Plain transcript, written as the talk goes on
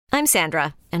I'm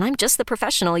Sandra, and I'm just the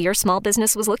professional your small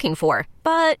business was looking for.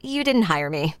 But you didn't hire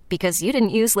me because you didn't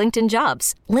use LinkedIn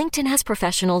Jobs. LinkedIn has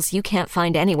professionals you can't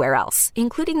find anywhere else,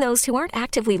 including those who aren't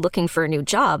actively looking for a new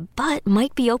job, but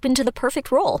might be open to the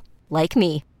perfect role, like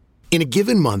me. In a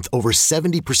given month, over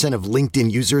 70% of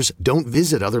LinkedIn users don't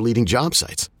visit other leading job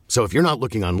sites. So if you're not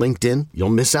looking on LinkedIn, you'll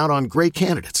miss out on great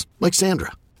candidates like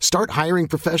Sandra. Start hiring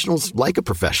professionals like a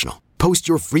professional. Post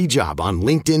your free job on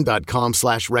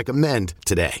linkedin.com/recommend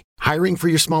today. Hiring for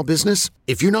your small business?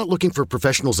 If you're not looking for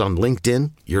professionals on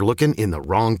LinkedIn, you're looking in the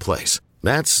wrong place.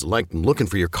 That's like looking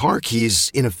for your car keys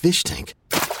in a fish tank.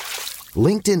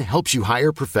 LinkedIn helps you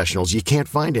hire professionals you can't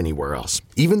find anywhere else,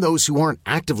 even those who aren't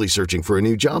actively searching for a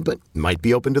new job but might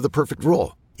be open to the perfect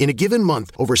role. In a given month,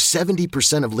 over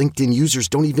 70% of LinkedIn users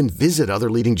don't even visit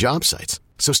other leading job sites.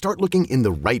 So start looking in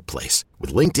the right place.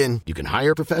 With LinkedIn, you can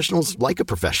hire professionals like a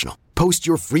professional. Post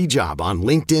your free job on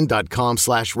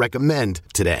linkedin.com/recommend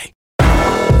today.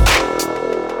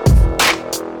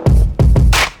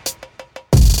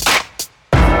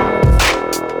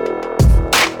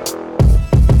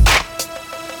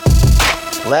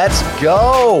 Let's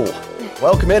go.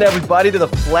 Welcome in, everybody, to the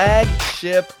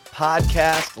Flagship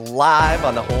Podcast live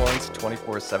on the Horns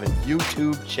 24/7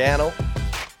 YouTube channel.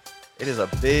 It is a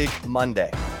big Monday.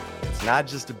 It's not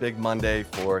just a big Monday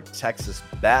for Texas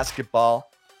basketball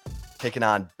taking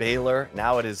on Baylor.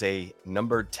 Now it is a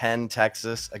number 10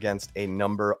 Texas against a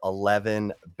number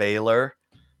 11 Baylor.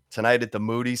 Tonight at the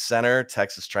Moody Center,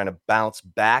 Texas trying to bounce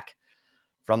back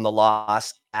from the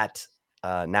loss at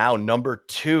now number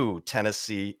 2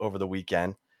 Tennessee over the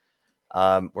weekend.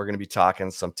 We're going to be talking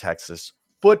some Texas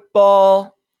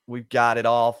football. We've got it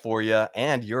all for you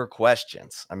and your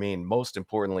questions. I mean, most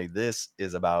importantly, this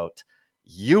is about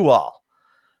you all,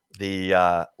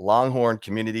 the Longhorn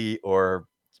community, or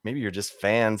maybe you're just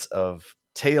fans of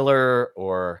Taylor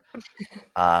or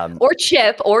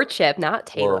Chip, not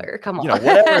Taylor. Come on.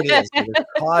 Whatever it is that has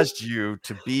caused you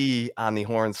to be on the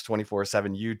Horns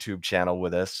 24/7 YouTube channel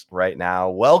with us right now.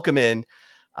 Welcome in.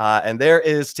 And there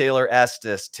is Taylor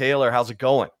Estes. Taylor, how's it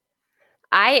going?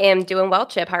 I am doing well,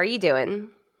 Chip. How are you doing?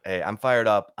 Hey, I'm fired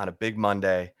up on a big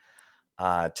Monday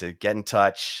to get in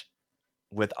touch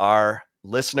with our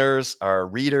listeners, our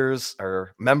readers,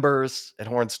 our members at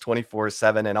Horns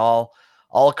 24/7 and all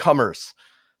comers.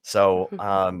 So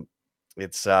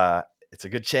it's a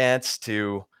good chance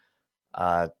to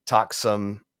talk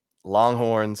some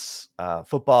Longhorns,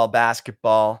 football,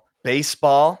 basketball,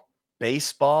 baseball.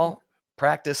 Baseball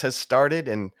practice has started,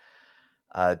 and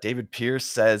David Pierce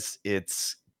says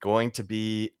it's going to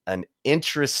be an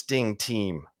interesting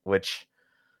team, which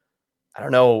I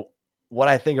don't know what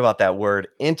I think about that word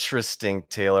interesting,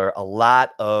 Taylor. A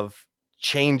lot of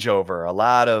changeover, a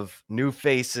lot of new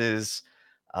faces.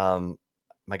 My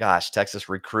gosh, Texas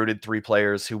recruited 3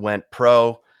 players who went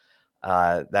pro.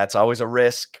 That's always a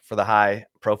risk for the high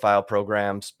profile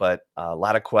programs, but a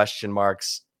lot of question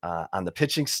marks on the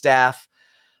pitching staff.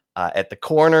 At the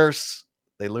corners,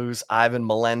 they lose Ivan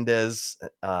Melendez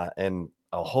and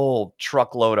a whole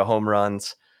truckload of home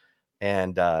runs,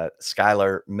 and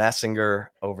Skylar Messinger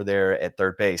over there at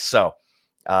third base. So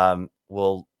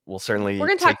we'll certainly. We're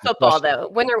going to talk football though.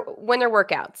 Winter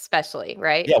workouts, especially,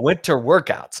 right? Yeah, winter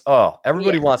workouts. Oh,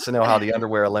 everybody wants to know how the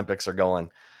underwear Olympics are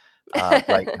going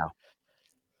right now.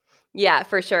 Yeah,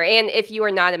 for sure. And if you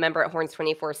are not a member at Horns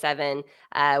 24/7,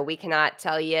 we cannot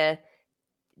tell you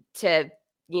to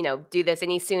do this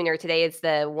any sooner. Today is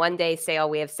the one-day sale.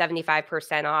 We have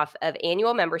 75% off of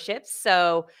annual memberships.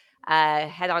 So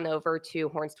head on over to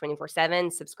Horns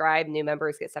 24/7, subscribe. New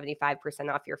members get 75%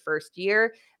 off your first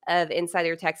year of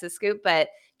Insider Texas Scoop. But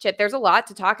Chip, there's a lot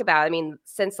to talk about. I mean,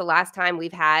 since the last time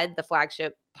we've had the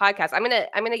Flagship Podcast, I'm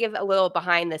gonna give a little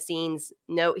behind the scenes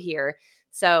note here.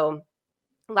 So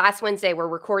last Wednesday, we're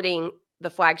recording the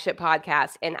Flagship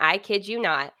Podcast, and I kid you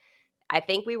not, I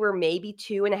think we were maybe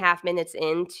 2.5 minutes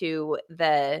into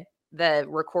the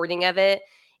recording of it,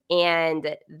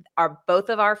 and both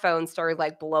of our phones started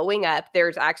like blowing up.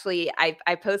 There's actually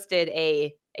I posted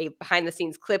a behind the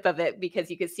scenes clip of it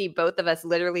because you could see both of us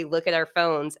literally look at our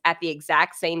phones at the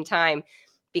exact same time,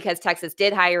 because Texas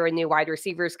did hire a new wide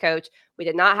receivers coach. We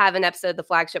did not have an episode of the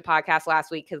Flagship Podcast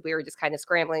last week because we were just kind of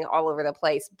scrambling all over the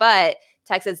place. But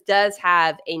Texas does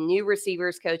have a new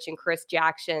receivers coach in Chris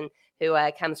Jackson, who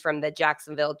comes from the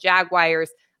Jacksonville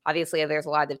Jaguars. Obviously, there's a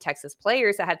lot of Texas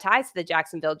players that have ties to the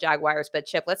Jacksonville Jaguars. But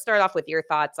Chip, let's start off with your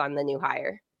thoughts on the new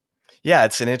hire. Yeah,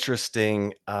 it's an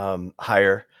interesting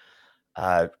hire.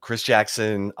 Chris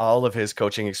Jackson, all of his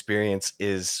coaching experience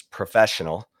is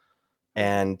professional.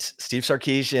 And Steve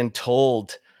Sarkisian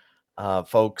told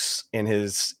folks in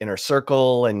his inner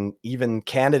circle and even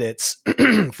candidates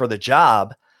for the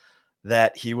job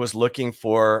that he was looking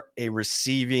for a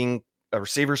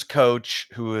receivers coach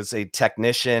who is a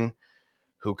technician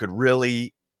who could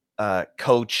really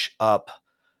coach up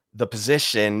the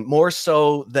position more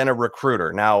so than a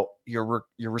recruiter. Now, your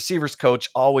receivers coach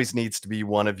always needs to be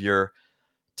one of your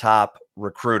top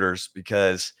recruiters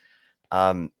because,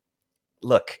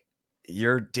 look,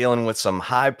 you're dealing with some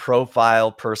high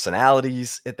profile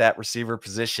personalities at that receiver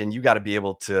position. You got to be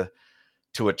able to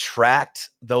attract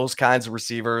those kinds of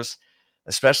receivers,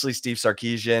 especially Steve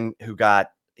Sarkisian,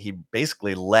 he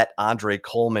basically let Andre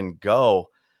Coleman go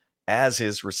as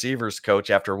his receivers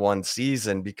coach after one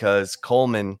season because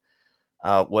Coleman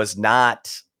was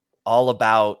not all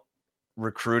about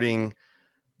recruiting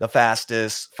the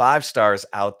fastest 5-stars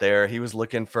out there. He was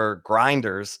looking for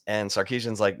grinders, and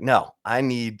Sarkisian's like, no, I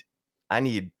need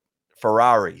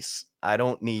Ferraris. I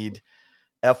don't need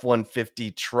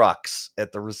F-150 trucks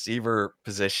at the receiver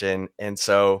position. And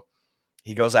so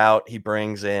he goes out, he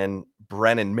brings in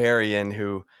Brennan Marion,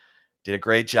 who did a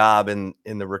great job in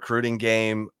the recruiting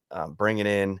game, bringing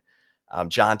in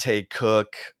Jonte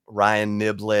Cook, Ryan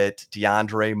Niblett,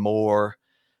 DeAndre Moore.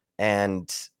 And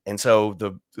so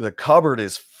the cupboard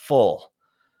is full.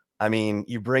 I mean,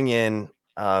 you bring in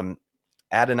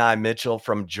Adonai Mitchell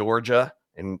from Georgia,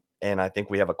 and I think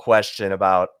we have a question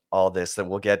about all this that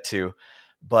we'll get to.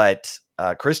 But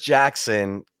Chris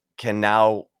Jackson can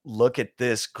now look at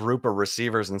this group of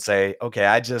receivers and say, okay,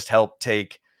 I just helped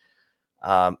take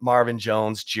Marvin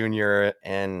Jones Jr.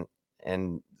 and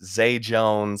Zay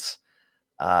Jones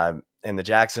and the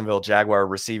Jacksonville Jaguar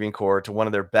receiving corps to one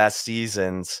of their best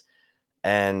seasons.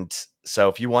 And so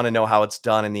if you want to know how it's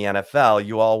done in the NFL,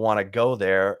 you all want to go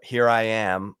there. Here I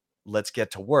am. Let's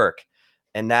get to work.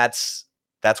 And that's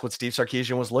what Steve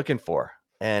Sarkisian was looking for.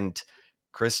 And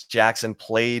Chris Jackson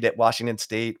played at Washington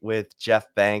State with Jeff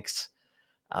Banks.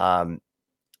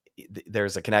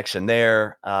 There's a connection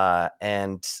there.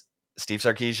 And Steve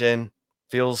Sarkisian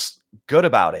feels good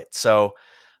about it. So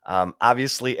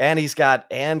obviously,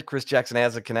 and Chris Jackson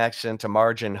has a connection to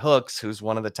Margin Hooks, who's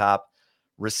one of the top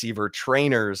receiver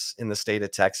trainers in the state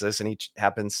of Texas. And he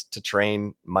happens to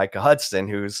train Micah Hudson,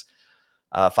 who's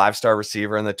a 5-star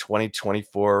receiver in the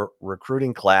 2024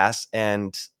 recruiting class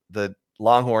and the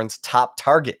Longhorns' top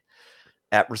target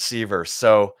at receiver.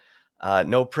 So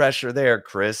no pressure there,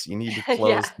 Chris. You need to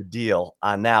close the deal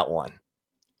on that one.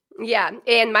 Yeah,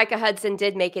 and Micah Hudson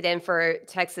did make it in for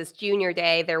Texas Junior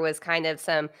Day. There was kind of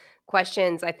some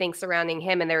questions, I think, surrounding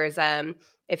him, and there was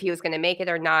if he was going to make it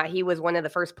or not. He was one of the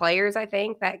first players, I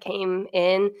think, that came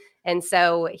in, and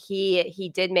so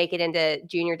he did make it into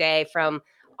Junior Day from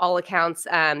all accounts.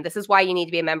 This is why you need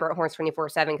to be a member at Horns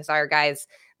 24/7, because our guys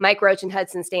Mike Roach and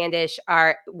Hudson Standish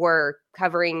were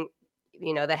covering,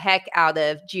 the heck out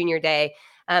of Junior Day.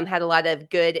 Had a lot of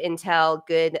good intel,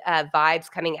 good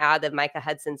vibes coming out of Micah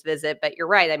Hudson's visit. But you're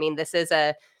right. I mean, it's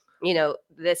a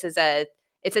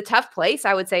tough place,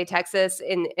 I would say, Texas,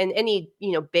 in any,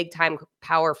 big time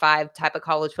Power 5 type of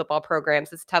college football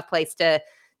programs. It's a tough place to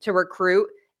recruit,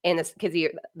 and because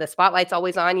the spotlight's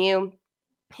always on you,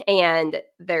 and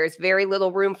there's very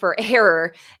little room for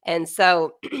error. And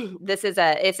so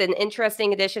it's an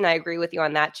interesting addition. I agree with you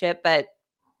on that, Chip. But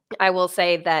I will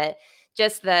say that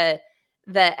just the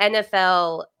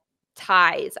NFL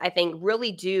ties, I think,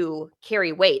 really do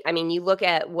carry weight. I mean, you look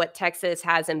at what Texas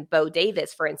has in Bo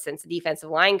Davis, for instance, the defensive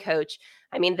line coach.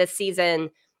 I mean, this season,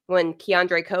 when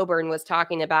Keandre Coburn was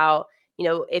talking about,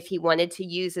 if he wanted to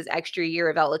use his extra year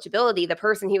of eligibility, the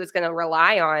person he was going to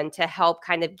rely on to help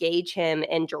kind of gauge him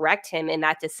and direct him in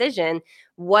that decision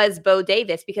was Bo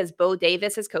Davis, because Bo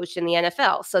Davis has coached in the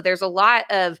NFL. So there's a lot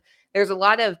of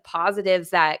positives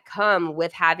that come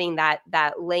with having that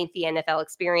lengthy NFL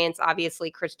experience. Obviously,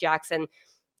 Chris Jackson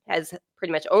has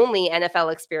pretty much only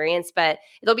NFL experience, but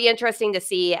it'll be interesting to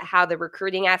see how the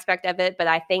recruiting aspect of it. But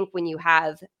I think when you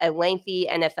have a lengthy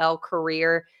NFL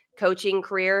coaching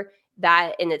career,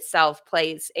 that in itself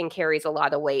plays and carries a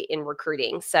lot of weight in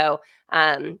recruiting. So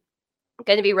going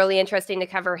to be really interesting to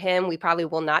cover him. We probably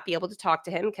will not be able to talk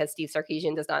to him because Steve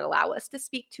Sarkisian does not allow us to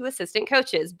speak to assistant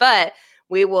coaches, but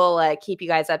we will keep you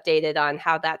guys updated on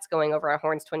how that's going over at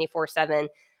Horns 24/7.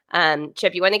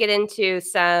 Chip, you want to get into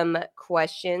some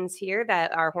questions here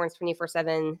that our Horns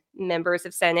 24/7 members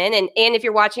have sent in? And if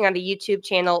you're watching on the YouTube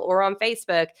channel or on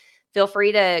Facebook, feel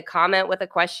free to comment with a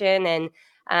question, and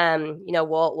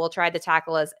we'll try to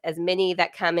tackle as many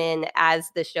that come in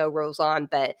as the show rolls on.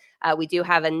 But we do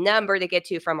have a number to get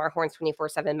to from our Horns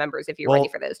 24/7 members if you're ready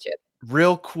for those, Chip.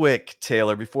 Real quick,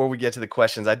 Taylor, before we get to the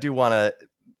questions, I do want to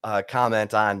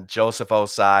comment on Joseph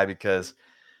Osai, because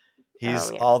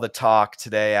He's all the talk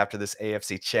today after this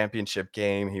AFC Championship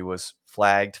game. He was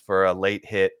flagged for a late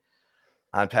hit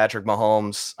on Patrick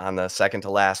Mahomes on the second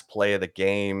to last play of the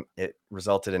game. It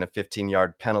resulted in a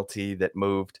 15-yard penalty that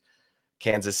moved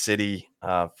Kansas City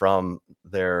from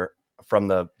the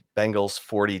Bengals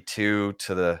 42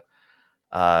 to the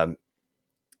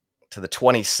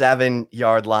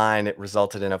 27-yard line. It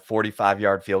resulted in a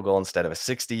 45-yard field goal instead of a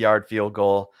 60-yard field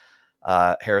goal.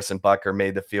 Harrison Butker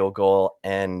made the field goal,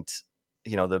 and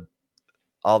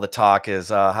all the talk is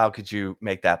how could you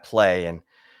make that play?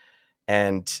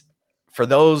 And for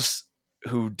those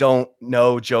who don't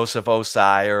know Joseph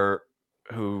Ossai or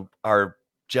who are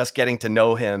just getting to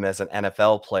know him as an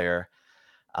NFL player,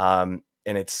 and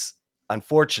it's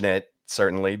unfortunate,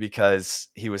 certainly, because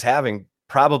he was having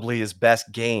probably his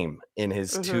best game in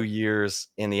his 2 years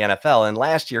in the NFL. And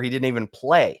last year he didn't even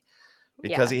play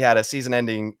because he had a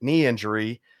season-ending knee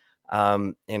injury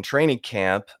in training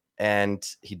camp, and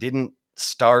he didn't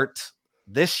start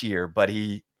this year, but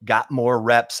he got more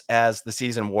reps as the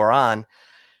season wore on.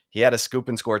 He had a scoop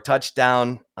and score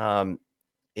touchdown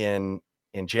in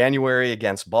January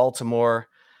against Baltimore,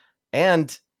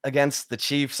 and against the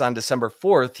Chiefs on December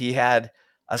 4th, he had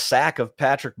a sack of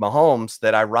Patrick Mahomes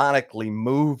that ironically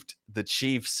moved the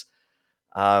Chiefs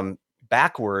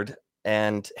backward,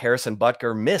 and Harrison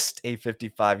Butker missed a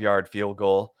 55-yard field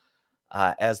goal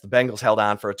as the Bengals held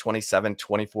on for a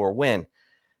 27-24 win.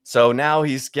 So now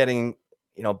he's getting,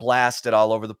 blasted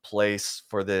all over the place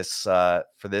for this.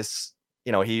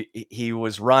 He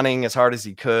was running as hard as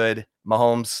he could.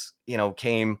 Mahomes,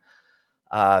 came,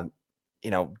 down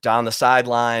the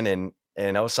sideline, and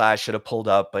Ossai should have pulled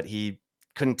up, but he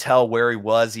couldn't tell where he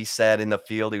was. He said in the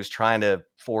field, he was trying to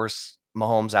force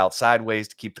Mahomes out sideways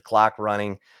to keep the clock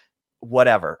running.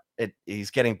 Whatever.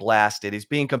 He's getting blasted. He's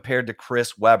being compared to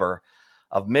Chris Webber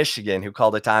of Michigan, who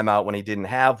called a timeout when he didn't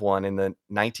have one in the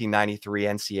 1993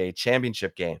 NCAA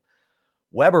championship game.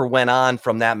 Webber went on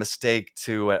from that mistake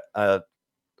to a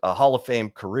Hall of Fame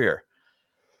career.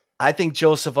 I think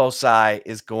Joseph Ossai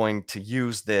is going to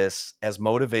use this as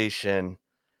motivation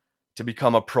to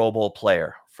become a Pro Bowl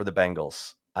player for the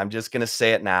Bengals. I'm just going to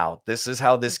say it now. This is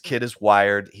how this kid is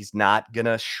wired. He's not going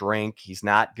to shrink. He's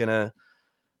not going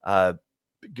to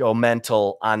go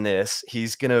mental on this.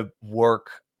 He's going to work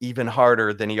even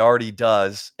harder than he already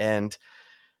does. And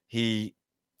he's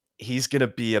going to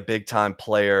be a big time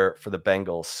player for the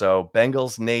Bengals. So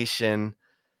Bengals Nation,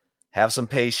 have some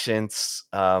patience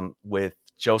with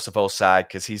Joseph Ossai,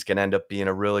 because he's going to end up being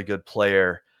a really good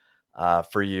player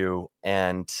for you.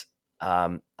 And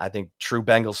I think true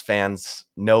Bengals fans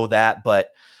know that,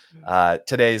 but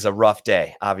today's a rough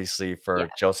day, obviously, for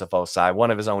Joseph Ossai.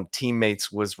 One of his own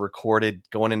teammates was recorded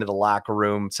going into the locker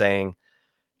room saying,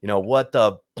 what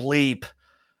the bleep?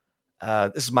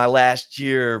 This is my last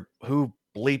year. Who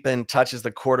bleeping touches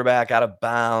the quarterback out of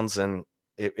bounds? And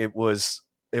it was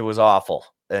awful.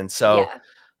 And so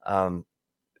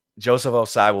Joseph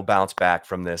Ossai will bounce back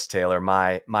from this, Taylor.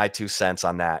 My 2 cents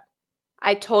on that.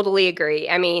 I totally agree.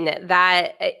 I mean,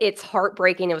 that it's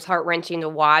heartbreaking. It was heart-wrenching to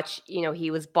watch.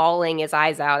 He was bawling his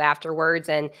eyes out afterwards.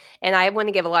 And I want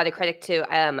to give a lot of credit to,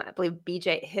 I believe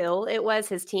BJ Hill, it was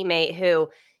his teammate who,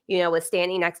 was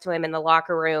standing next to him in the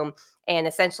locker room and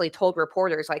essentially told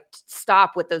reporters, like,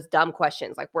 stop with those dumb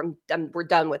questions. Like, we're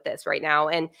done with this right now.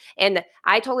 And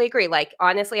I totally agree. Like,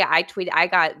 honestly, I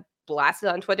got blasted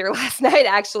on Twitter last night,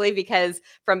 actually, because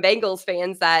from Bengals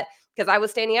fans because I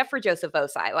was standing up for Joseph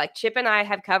Ossai. Like, Chip and I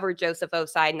have covered Joseph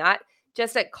Ossai, not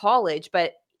just at college,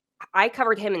 but I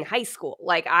covered him in high school.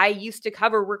 Like, I used to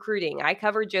cover recruiting. I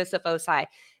covered Joseph Ossai.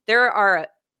 There are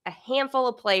a handful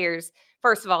of players,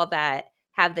 first of all, that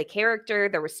have the character,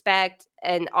 the respect,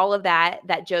 and all of that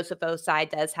Joseph Ossai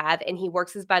does have, and he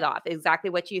works his butt off. Exactly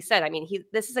what you said. I mean,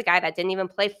 this is a guy that didn't even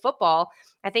play football,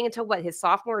 I think, until his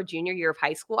sophomore or junior year of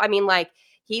high school. I mean, like,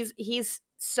 he's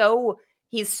so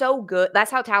good.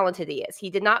 That's how talented he is. He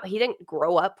didn't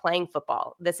grow up playing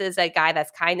football. This is a guy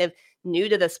that's kind of new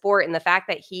to the sport, and the fact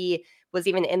that he was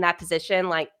even in that position,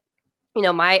 like,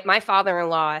 my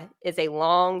father-in-law is a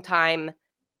long time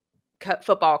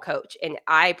football coach, and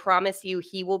I promise you,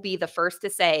 he will be the first to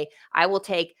say, I will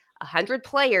take 100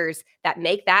 players that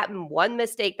make that one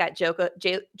mistake that Joseph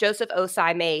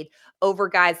Ossai made over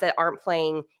guys that aren't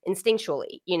playing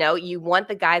instinctually. You want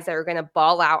the guys that are going to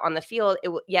ball out on the field.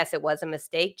 Yes, it was a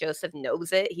mistake. Joseph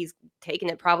knows it. He's taken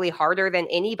it probably harder than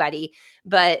anybody,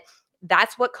 but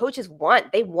that's what coaches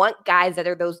want. They want guys that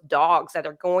are those dogs that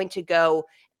are going to go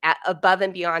above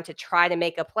and beyond to try to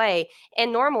make a play.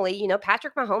 And normally,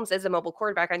 Patrick Mahomes is a mobile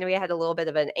quarterback. I know he had a little bit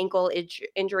of an ankle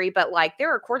injury, but like, there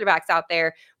are quarterbacks out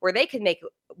there where they could make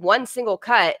one single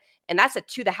cut And that's a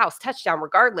to the house touchdown,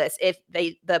 regardless if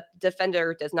the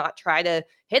defender does not try to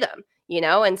hit him,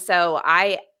 And so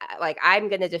I'm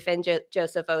going to defend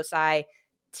Joseph Ossai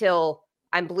till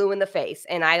I'm blue in the face.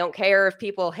 And I don't care if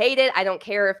people hate it. I don't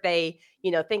care if they,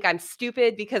 think I'm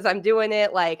stupid because I'm doing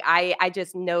it. Like, I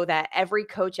just know that every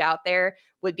coach out there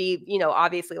would be,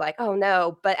 obviously like, oh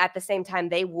no, but at the same time,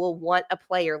 they will want a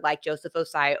player like Joseph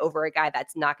Ossai over a guy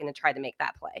that's not going to try to make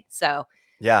that play. So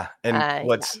yeah. And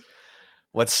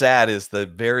what's sad is the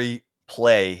very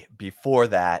play before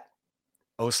that,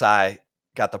 Ossai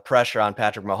got the pressure on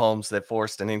Patrick Mahomes that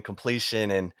forced an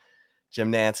incompletion, and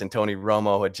Jim Nantz and Tony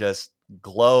Romo had just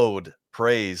glowed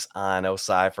praise on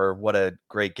Ossai for what a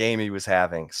great game he was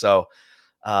having. So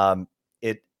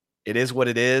it is what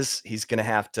it is. He's going to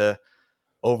have to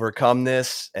overcome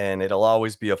this, and it'll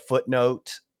always be a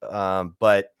footnote,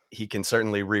 but he can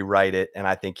certainly rewrite it, and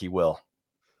I think he will.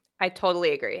 I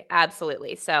totally agree.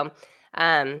 Absolutely. So,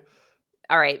 all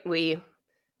right,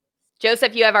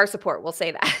 Joseph, you have our support. We'll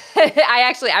say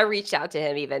that. I reached out to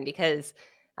him even because,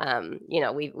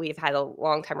 we've had a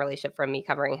long time relationship from me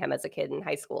covering him as a kid in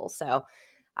high school. So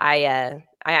I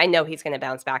know he's going to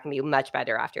bounce back and be much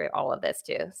better after all of this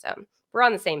too. So we're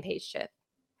on the same page, Chip.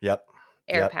 Yep.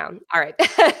 Air pound. All right.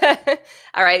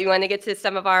 All right. You want to get to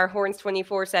some of our Horns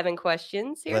 24/7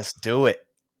 questions here? Let's do it.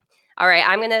 All right.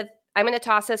 I'm going to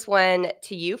toss this one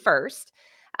to you first.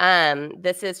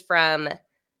 This is from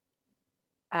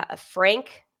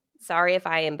Frank. Sorry if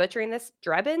I am butchering this.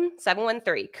 Drebin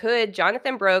 713. Could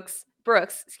Jonathan Brooks,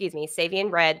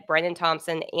 Savion Red, Brennan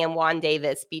Thompson, and Juan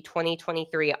Davis be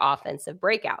 2023 offensive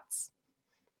breakouts?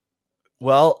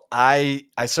 Well, I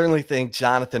certainly think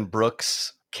Jonathan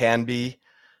Brooks can be.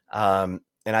 And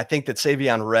I think that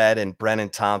Savion Red and Brennan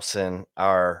Thompson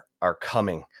are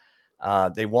coming.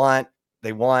 They want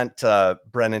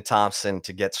Brennan Thompson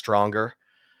to get stronger,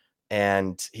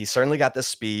 and he certainly got the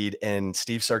speed. And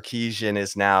Steve Sarkisian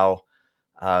is now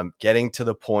getting to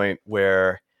the point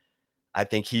where I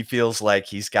think he feels like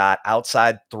he's got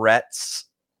outside threats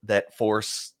that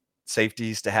force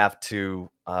safeties to have to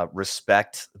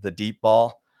respect the deep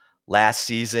ball. Last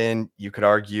season, you could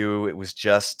argue it was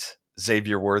just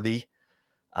Xavier Worthy.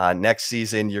 Next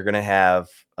season, you're going to have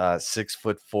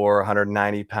 6'4",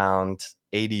 190-pound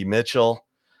A.D. Mitchell.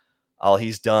 All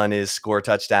he's done is score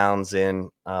touchdowns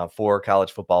in 4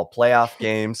 college football playoff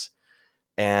games.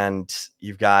 And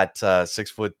you've got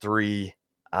 6'3"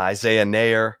 Isaiah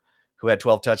Nair, who had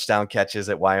 12 touchdown catches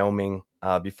at Wyoming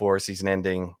before a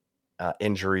season-ending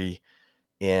injury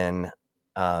in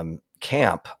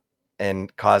camp,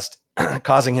 and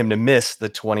causing him to miss the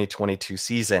 2022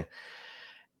 season.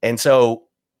 And so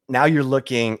now you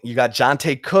got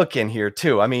Jonte Cook in here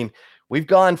too. I mean, we've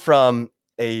gone from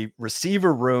a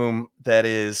receiver room that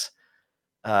is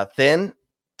thin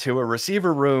to a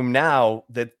receiver room now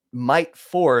that might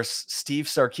force Steve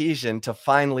Sarkisian to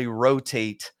finally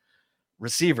rotate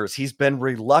receivers. He's been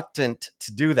reluctant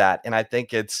to do that, and I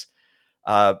think it's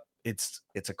a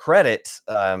credit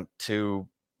to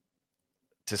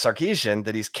Sarkisian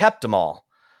that he's kept them all,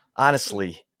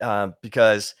 honestly,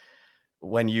 because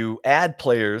when you add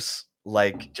players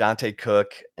like Jonte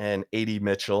Cook and A.D.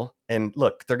 Mitchell, and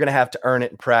look, they're going to have to earn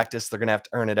it in practice. They're going to have to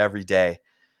earn it every day.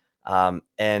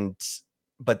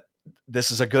 But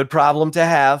this is a good problem to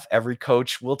have. Every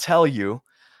coach will tell you,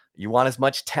 you want as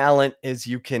much talent as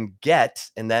you can get,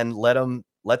 and then let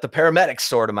the paramedics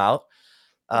sort them out.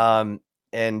 And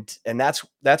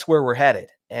that's where we're headed.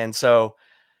 And so,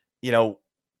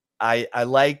 I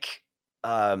like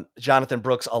Jonathan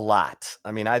Brooks a lot.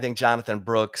 I mean, I think Jonathan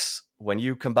Brooks, when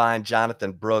you combine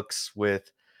Jonathan Brooks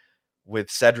with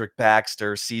Cedric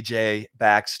Baxter, CJ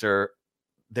Baxter,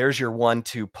 there's your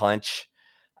 1-2 punch.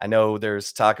 I know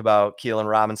there's talk about Keelan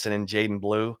Robinson and Jaden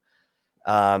Blue.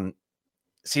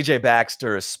 CJ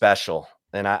Baxter is special,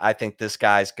 and I think this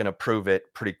guy's going to prove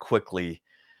it pretty quickly.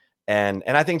 And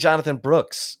I think Jonathan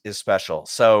Brooks is special.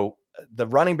 So the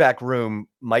running back room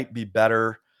might be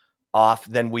better off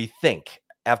than we think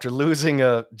after losing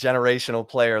a generational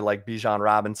player like Bijan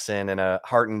Robinson and a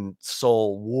heart and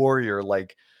soul warrior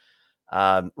like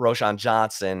Roschon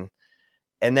Johnson.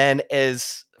 And then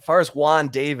as far as Juan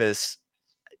Davis,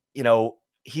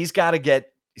 he's got to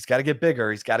get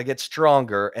bigger. He's got to get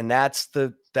stronger. And that's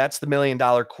the $1 million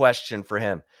question for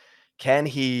him. Can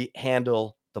he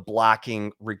handle the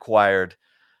blocking required?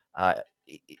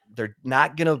 They're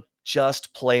not going to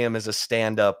just play him as a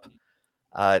stand-up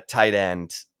tight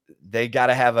end. They got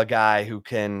to have a guy who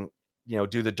can,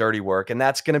 do the dirty work. And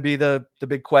that's going to be the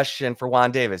big question for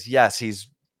Juan Davis. Yes, he's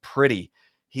pretty.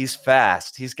 He's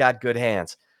fast. He's got good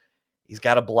hands. He's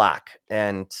got a block.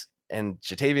 And and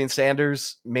Jatavian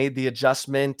Sanders made the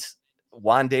adjustment.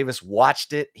 Juan Davis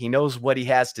watched it. He knows what he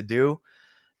has to do.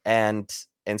 And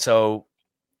so,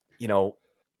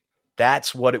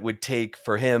 that's what it would take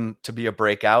for him to be a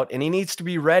breakout. And he needs to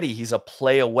be ready. He's a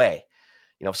play away.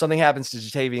 If something happens to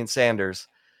Jatavian Sanders,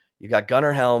 you got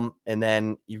Gunnar Helm, and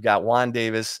then you've got Juan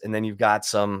Davis, and then you've got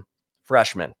some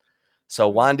freshmen. So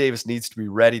Juan Davis needs to be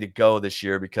ready to go this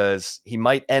year, because he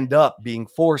might end up being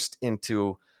forced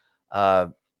into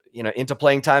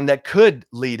playing time that could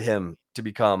lead him to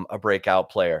become a breakout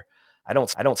player. I don't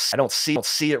see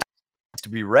it to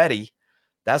be ready.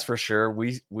 That's for sure.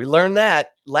 We learned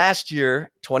that last year.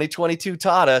 2022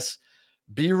 taught us,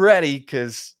 be ready,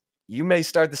 because you may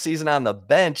start the season on the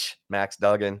bench, Max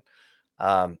Duggan.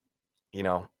 On and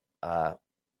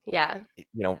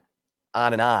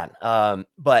on.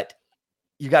 But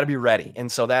you got to be ready.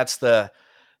 And so that's the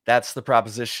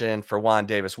proposition for Juan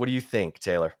Davis. What do you think,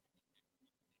 Taylor?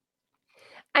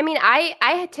 I mean,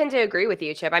 I tend to agree with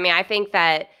you, Chip. I mean, I think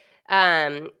that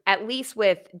at least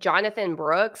with Jonathan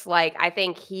Brooks, I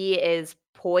think he is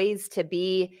poised to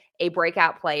be a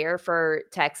breakout player for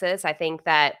Texas. I think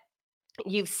that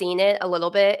you've seen it a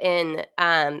little bit in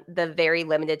the very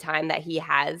limited time that he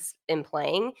has in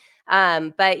playing.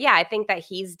 But yeah, I think that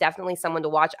he's definitely someone to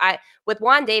watch. With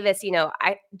Juan Davis,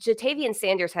 Jatavian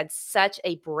Sanders had such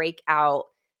a breakout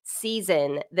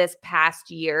season this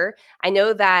past year. I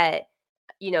know that,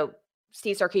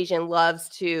 Steve Sarkisian loves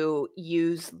to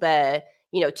use the,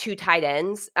 2 tight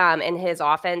ends in his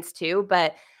offense too,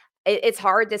 but it's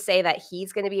hard to say that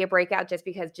he's going to be a breakout just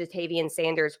because Jatavian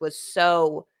Sanders was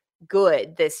so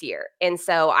good this year. And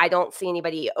so I don't see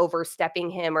anybody overstepping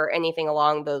him or anything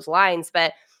along those lines.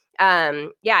 But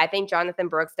I think Jonathan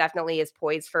Brooks definitely is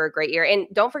poised for a great year. And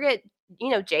don't forget,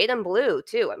 Jaden Blue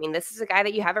too. I mean, this is a guy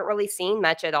that you haven't really seen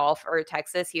much at all for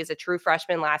Texas. He was a true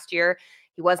freshman last year.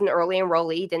 He was an early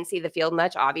enrollee, didn't see the field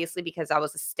much, obviously, because that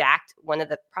was one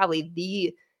of probably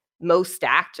the most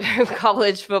stacked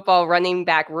college football running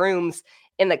back rooms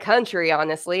in the country,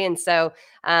 honestly. And so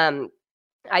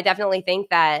I definitely think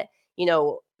that,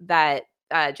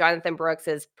 Jonathan Brooks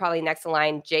is probably next in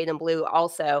line. Jaden Blue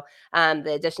also.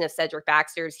 The addition of Cedric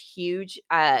Baxter is huge.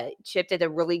 Chip did a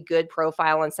really good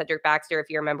profile on Cedric Baxter. If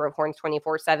you're a member of Horns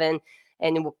 24/7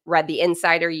 and read the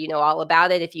Insider, you know all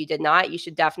about it. If you did not, you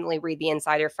should definitely read the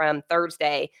Insider from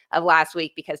Thursday of last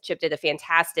week, because Chip did a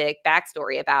fantastic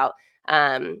backstory about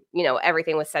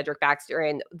everything with Cedric Baxter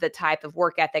and the type of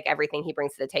work ethic, everything he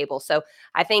brings to the table. So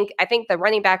I think the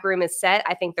running back room is set.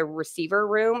 I think the receiver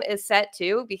room is set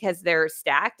too, because they're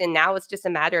stacked. And now it's just a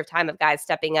matter of time of guys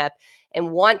stepping up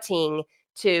and wanting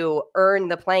to earn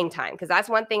the playing time. Because that's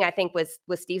one thing I think with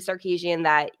Steve Sarkisian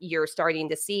that you're starting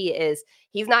to see is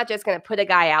he's not just going to put a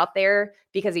guy out there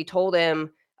because he told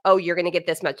him, oh, you're going to get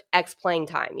this much X playing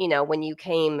time, when you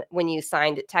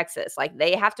signed at Texas.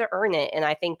 They have to earn it. And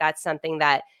I think that's something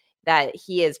that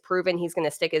he has proven he's going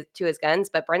to stick to his guns.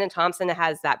 But Brennan Thompson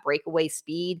has that breakaway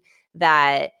speed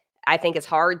that I think is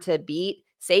hard to beat.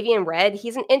 Savion Red,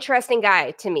 he's an interesting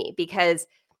guy to me, because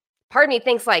part of me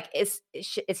thinks is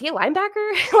he a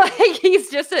linebacker?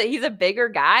 He's a bigger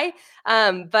guy.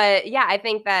 But yeah, I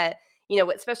think that,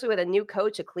 especially with a new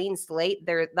coach, a clean slate,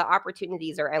 the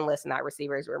opportunities are endless in that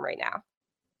receivers room right now.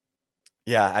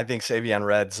 Yeah, I think Savion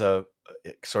Red's a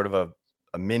sort of a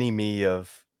mini me of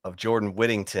Jordan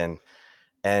Whittington.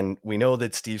 And we know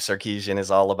that Steve Sarkisian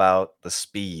is all about the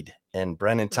speed. And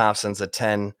Brennan Thompson's a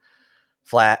 10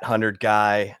 flat 100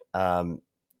 guy.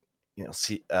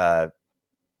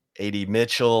 A.D.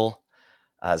 Mitchell,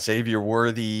 Xavier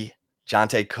Worthy,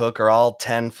 Jonte Cook are all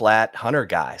 10 flat 100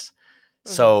 guys.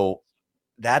 Mm-hmm. So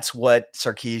that's what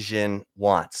Sarkisian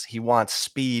wants. He wants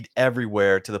speed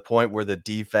everywhere, to the point where the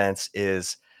defense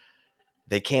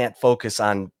they can't focus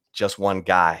on just one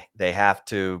guy. They have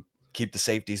to keep the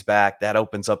safeties back. That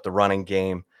opens up the running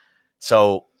game.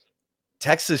 So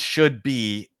Texas should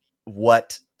be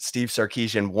what Steve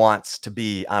Sarkisian wants to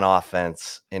be on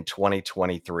offense in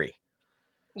 2023.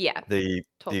 Yeah. The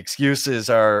excuses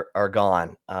are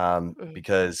gone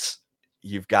because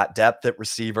you've got depth at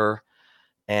receiver,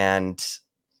 and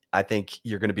I think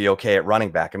you're going to be okay at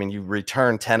running back. I mean, you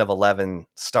return 10 of 11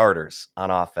 starters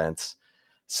on offense.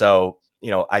 So,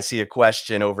 I see a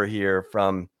question over here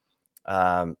from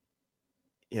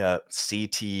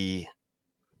CTE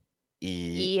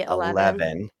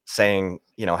 11 saying,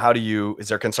 is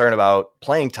there concern about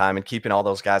playing time and keeping all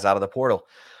those guys out of the portal?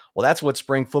 Well, that's what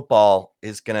spring football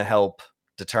is going to help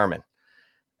determine.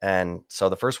 And so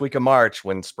the first week of March,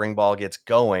 when spring ball gets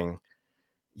going,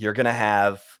 you're going to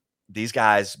have these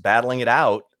guys battling it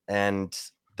out. And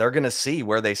they're going to see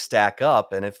where they stack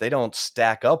up. And if they don't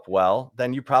stack up well,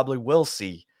 then you probably will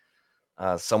see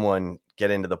someone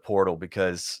get into the portal,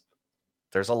 because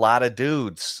there's a lot of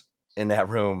dudes in that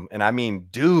room. And I mean,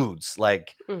 dudes,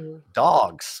 like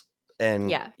dogs.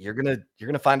 And you're going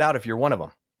to find out if you're one of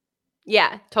them.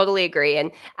 Yeah, totally agree.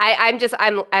 And I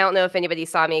don't know if anybody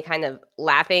saw me kind of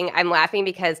laughing. I'm laughing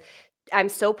because I'm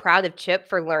so proud of Chip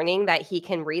for learning that he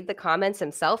can read the comments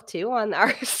himself too on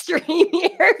our stream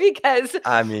here, because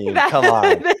I mean, come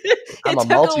on. I'm a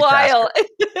multitasker.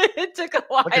 It took a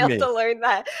while to learn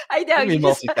that. I know you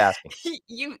multitasking.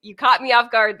 You caught me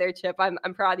off guard there, Chip. I'm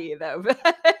proud of you though.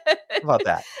 How about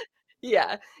that?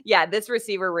 Yeah. This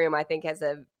receiver room, I think, has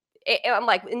I'm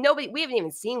like, we haven't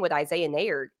even seen what Isaiah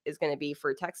Neyor is going to be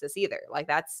for Texas either. Like,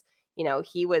 that's,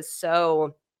 he was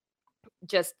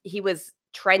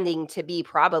trending to be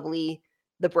probably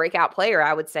the breakout player,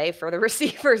 I would say, for the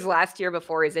receivers last year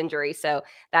before his injury. So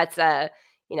that's, I'm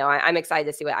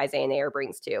excited to see what Isaiah Neyor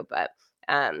brings too. But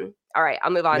all right,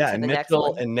 I'll move on to the next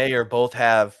one. And Neyor both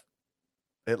have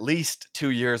at least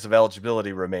 2 years of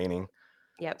eligibility remaining.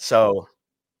 Yep. So,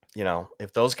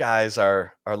 if those guys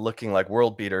are looking like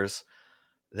world beaters,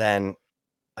 then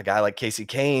a guy like Casey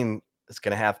Kane is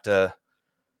going to have to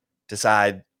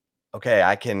decide, okay,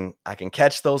 I can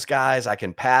catch those guys, I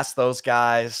can pass those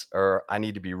guys, or I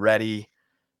need to be ready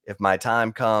if my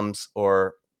time comes,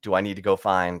 or do I need to go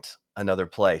find another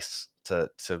place to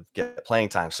get playing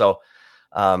time? So,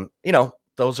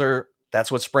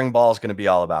 that's what spring ball is going to be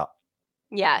all about.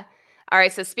 Yeah. All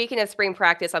right. So speaking of spring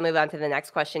practice, I'll move on to the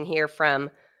next question here from,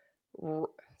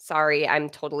 sorry, I'm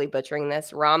totally butchering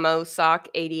this, Ramo Sock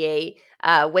 88.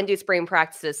 When do spring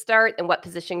practices start, and what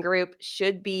position group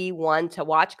should be one to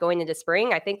watch going into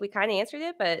spring? I think we kind of answered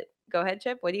it, but go ahead,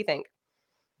 Chip. What do you think?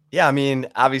 Yeah, I mean,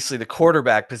 obviously the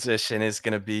quarterback position is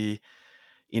going to be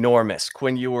enormous.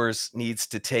 Quinn Ewers needs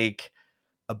to take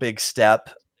a big step.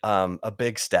 And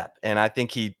I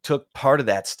think he took part of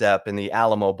that step in the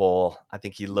Alamo Bowl. I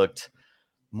think he looked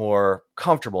more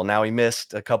comfortable. Now, he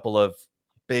missed a couple of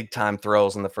big time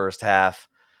throws in the first half,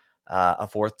 a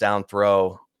fourth down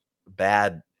throw,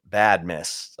 bad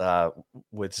miss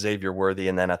with Xavier Worthy,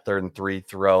 and then a 3rd and 3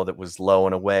 throw that was low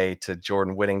and away to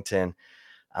Jordan Whittington.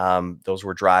 Those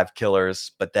were drive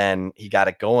killers, but then he got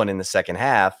it going in the second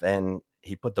half and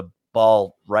he put the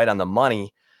ball right on the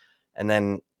money. And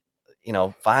then,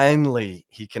 finally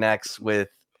he connects with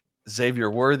Xavier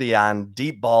Worthy on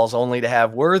deep balls, only to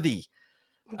have Worthy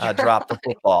drop the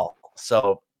football.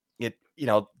 So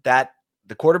that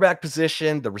the quarterback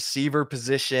position, the receiver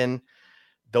position,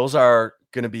 those are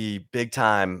going to be big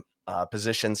time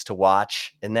positions to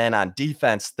watch. And then on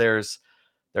defense, there's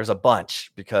a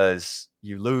bunch, because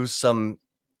you lose some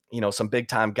big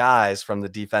time guys from the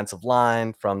defensive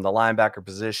line, from the linebacker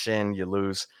position. You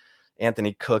lose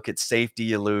Anthony Cook at safety.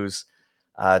 You lose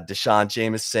Deshaun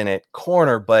Jameson at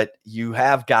corner, but you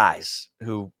have guys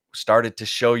who started to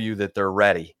show you that they're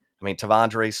ready. I mean,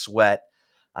 T'Vondre Sweat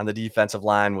on the defensive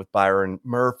line with Byron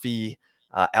Murphy.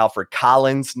 Alfred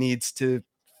Collins needs to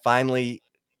finally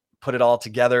put it all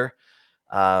together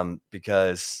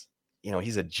because,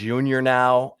 he's a junior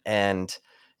now and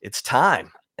it's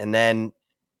time. And then,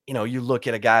 you look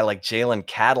at a guy like Jalen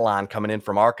Catalon coming in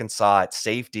from Arkansas at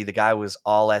safety. The guy was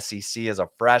all SEC as a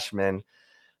freshman.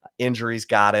 Injuries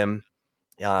got him.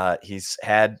 He's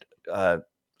had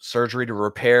surgery to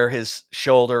repair his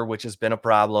shoulder, which has been a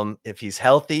problem. If he's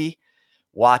healthy,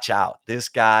 watch out. This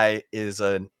guy is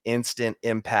an instant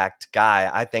impact guy.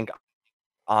 I think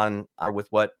on with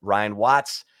what Ryan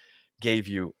Watts gave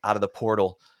you out of the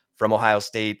portal from Ohio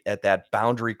State at that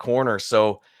boundary corner.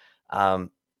 So,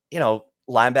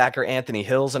 linebacker Anthony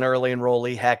Hill's an early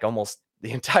enrollee. Heck, almost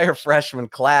the entire freshman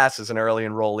class is an early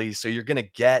enrollee. So you're going to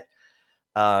get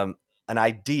an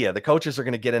idea. The coaches are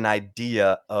going to get an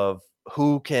idea of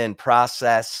who can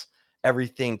process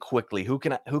everything quickly, who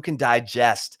can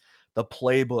digest the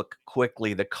playbook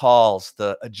quickly, the calls,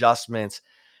 the adjustments,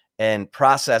 and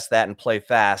process that and play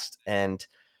fast. And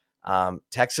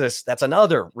Texas, that's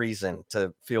another reason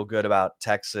to feel good about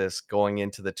Texas going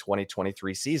into the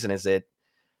 2023 season, is that,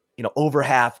 over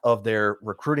half of their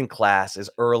recruiting class is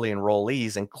early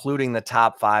enrollees, including the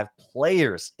top 5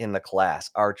 players in the class: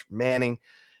 Arch Manning,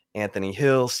 Anthony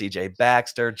Hill, CJ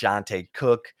Baxter, Jonte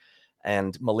Cook,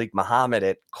 and Malik Muhammad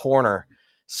at corner.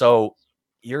 So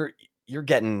you're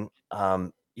getting,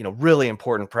 really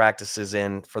important practices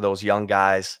in for those young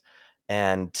guys.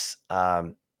 And,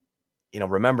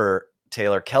 remember,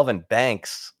 Taylor, Kelvin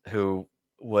Banks, who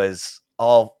was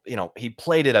he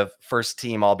played at a first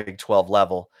team all Big 12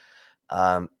 level,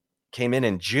 came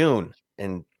in June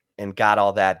and got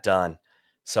all that done.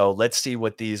 So let's see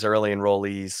what these early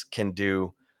enrollees can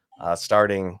do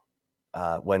starting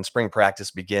when spring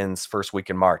practice begins first week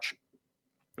in March.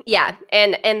 Yeah,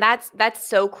 and that's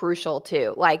so crucial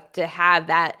too. Like to have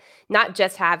that, not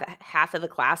just have half of the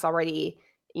class already,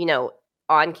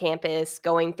 on campus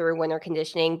going through winter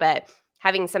conditioning, but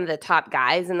having some of the top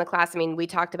guys in the class. I mean, we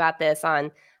talked about this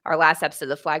on our last episode of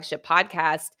the flagship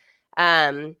podcast.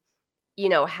 Having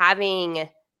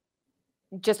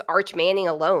just Arch Manning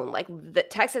alone, like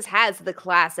Texas has the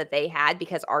class that they had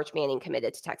because Arch Manning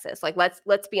committed to Texas. Like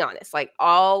let's be honest, like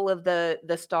all of the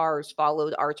stars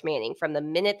followed Arch Manning from the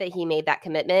minute that he made that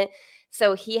commitment.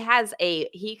 So he has a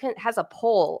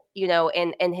pull,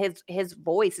 and his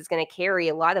voice is going to carry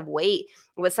a lot of weight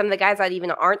with some of the guys that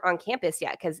even aren't on campus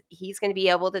yet, because he's going to be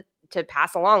able to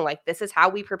pass along, like, this is how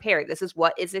we prepare, this is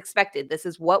what is expected, this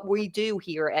is what we do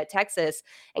here at Texas,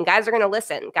 and guys are going to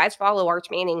listen. Guys follow Arch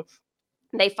Manning.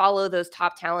 They follow those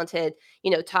top talented,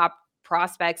 top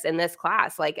prospects in this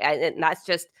class. Like, and that's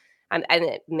just, and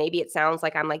maybe it sounds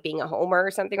like I'm like being a homer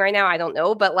or something right now. I don't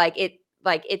know, but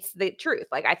it's the truth.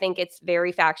 Like, I think it's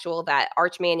very factual that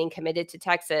Arch Manning committed to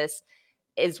Texas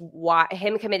is why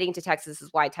him committing to Texas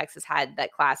is why Texas had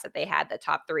that class that they had, the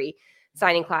top 3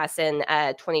 signing class in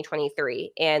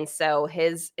 2023. And so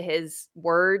his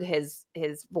word, his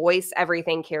voice,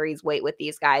 everything carries weight with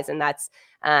these guys. And that's,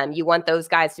 you want those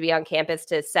guys to be on campus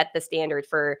to set the standard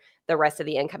for the rest of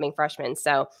the incoming freshmen.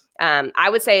 So I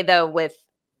would say, though, with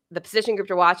the position group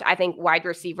to watch, I think wide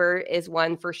receiver is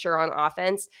one for sure on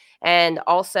offense. And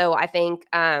also I think,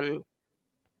 I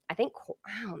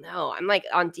don't know, I'm like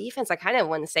on defense, I kind of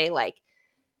want to say like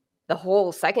the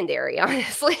whole secondary,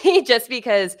 honestly, just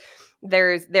because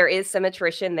there is some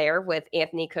attrition there with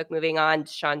Anthony Cook moving on,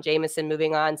 Sean Jamison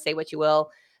moving on. Say what you will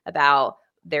about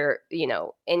their,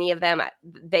 any of them.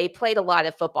 They played a lot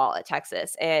of football at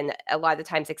Texas, and a lot of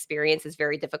times experience is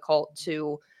very difficult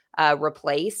to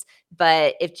replace.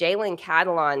 But if Jalen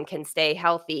Catalon can stay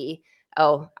healthy,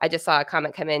 I just saw a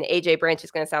comment come in. AJ Branch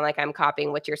is going to sound like I'm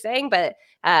copying what you're saying, but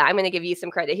I'm going to give you some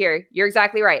credit here. You're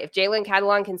exactly right. If Jalen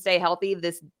Catalon can stay healthy,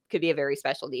 this could be a very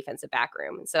special defensive back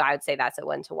room. So I would say that's a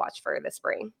one to watch for the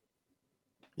spring.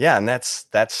 Yeah, and that's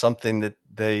something that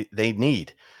they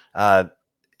need.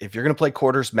 If you're going to play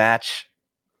quarters match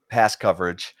pass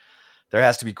coverage, there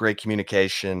has to be great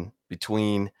communication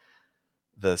between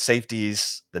the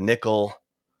safeties, the nickel,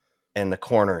 and the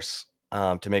corners.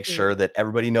 To make sure that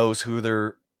everybody knows who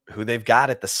they've got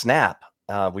at the snap.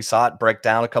 We saw it break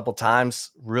down a couple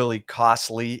times, really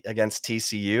costly against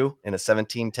TCU in a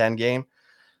 17-10 game,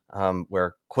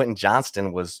 where Quentin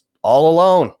Johnston was all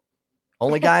alone,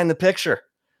 only guy in the picture,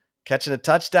 catching a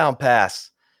touchdown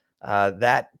pass.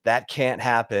 That can't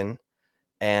happen,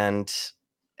 and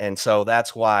so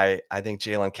that's why I think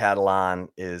Jalen Catalon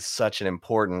is such an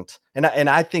important. And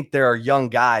I think there are young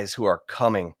guys who are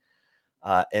coming.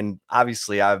 And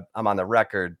obviously I'm on the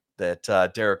record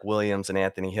that Derek Williams and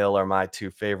Anthony Hill are my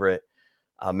 2 favorite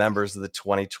members of the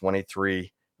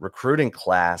 2023 recruiting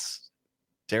class.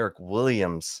 Derek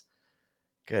Williams,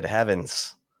 good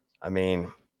heavens. I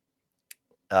mean,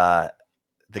 the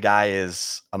guy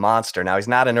is a monster. Now, he's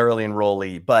not an early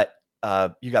enrollee, but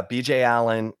you got BJ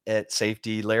Allen at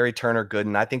safety, Larry Turner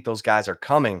Gooden. I think those guys are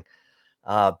coming,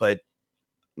 but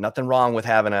nothing wrong with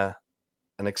having an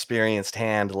experienced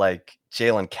hand like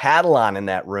Jalen Catalon in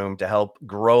that room to help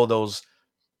grow those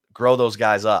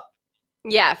guys up.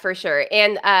 Yeah, for sure.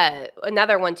 And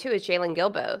another one too is Jalen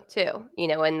Gilbo too,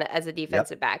 and as a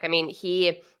defensive back. I mean,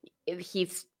 he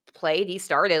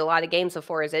started a lot of games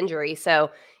before his injury.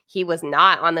 So he was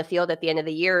not on the field at the end of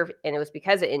the year, and it was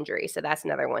because of injury. So that's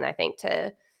another one I think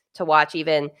to watch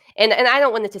even. And I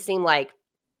don't want it to seem like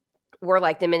we're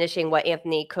like diminishing what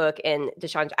Anthony Cook and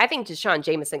I think Deshaun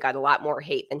Jamison got a lot more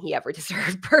hate than he ever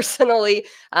deserved personally.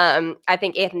 I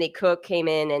think Anthony Cook came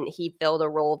in and he filled a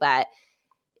role that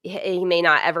he may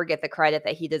not ever get the credit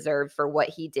that he deserved for what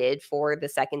he did for the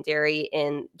secondary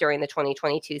during the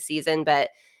 2022 season. But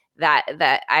that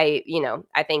I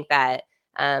think that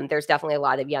there's definitely a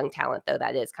lot of young talent though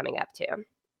that is coming up too.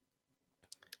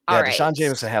 Yeah, Deshaun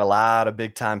Jamison had a lot of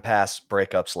big time pass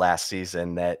breakups last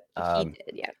season that he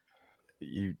did, yeah.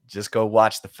 You just go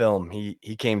watch the film.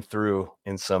 He came through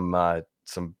in some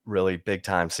really big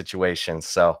time situations.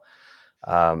 So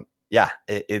I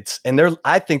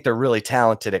think they're really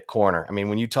talented at corner. I mean,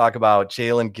 when you talk about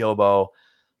Jalen Gilbo,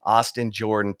 Austin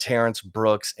Jordan, Terrence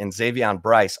Brooks, and Xavion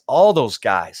Bryce, all those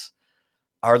guys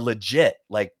are legit.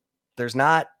 Like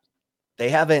they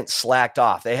haven't slacked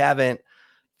off. They haven't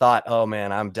thought, oh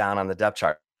man, I'm down on the depth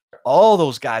chart. All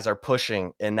those guys are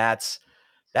pushing, and that's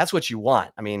what you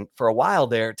want. I mean, for a while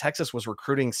there, Texas was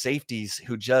recruiting safeties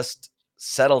who just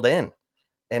settled in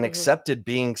and Mhm. accepted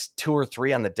being 2 or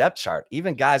 3 on the depth chart.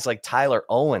 Even guys like Tyler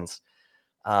Owens.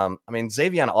 I mean,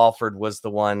 Xavier Alford was the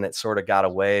one that sort of got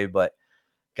away, but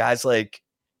guys like,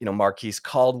 Marquise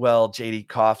Caldwell, JD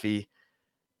Coffey,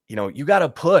 you got to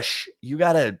push. You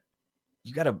got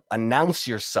to announce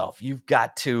yourself. You've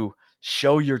got to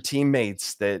show your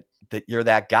teammates that you're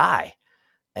that guy.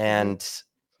 And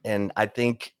I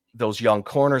think those young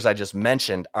corners I just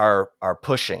mentioned are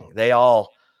pushing. They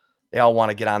all want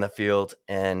to get on the field,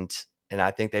 and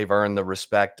I think they've earned the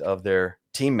respect of their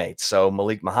teammates. So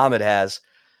Malik Muhammad has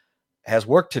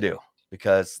work to do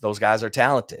because those guys are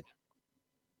talented.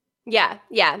 Yeah,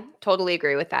 totally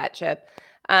agree with that, Chip.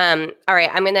 All right,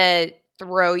 I'm gonna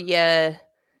throw you.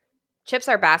 Chip's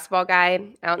our basketball guy.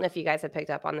 I don't know if you guys have picked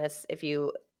up on this if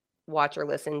you watch or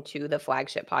listen to the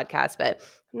flagship podcast, but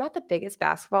I'm not the biggest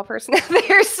basketball person out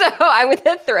there, so I'm going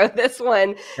to throw this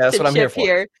one That's to what I'm Chip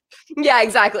here for. Yeah,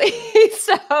 exactly.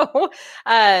 So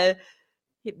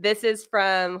this is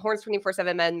from Horns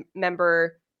 24/7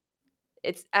 member.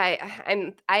 It's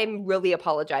I'm really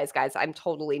apologize, guys. I'm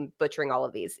totally butchering all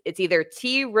of these. It's either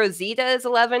T Rosita is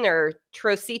 11 or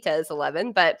Trosita is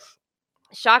 11, but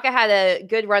Shaka had a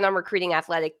good run on recruiting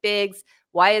athletic bigs.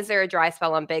 Why is there a dry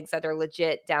spell on bigs that are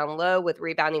legit down low with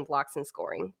rebounding, blocks, and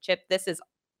scoring? Chip, this is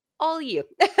all you.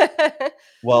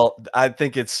 Well, I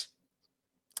think this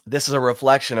is a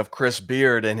reflection of Chris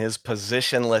Beard and his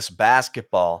positionless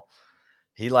basketball.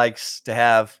 He likes to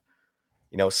have,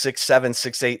 6'7",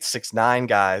 6'8", 6'9"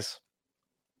 guys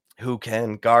who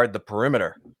can guard the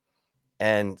perimeter.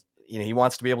 And, he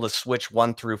wants to be able to switch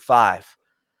 1 through 5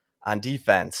 on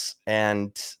defense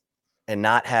and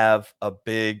not have a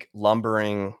big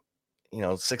lumbering,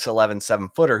 6'11",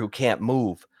 7-footer who can't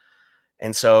move.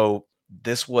 And so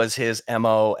this was his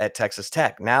MO at Texas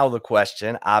Tech. Now the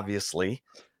question, obviously,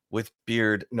 with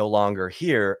Beard no longer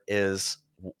here, is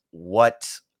will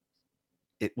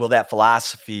that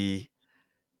philosophy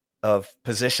of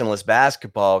positionless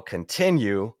basketball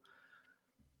continue?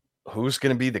 Who's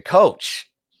going to be the coach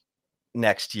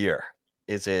next year?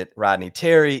 Is it Rodney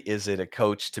Terry? Is it a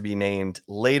coach to be named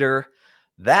later?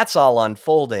 That's all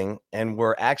unfolding, and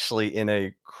we're actually in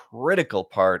a critical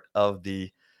part of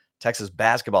the Texas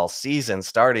basketball season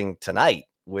starting tonight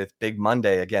with Big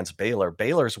Monday against Baylor.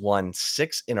 Baylor's won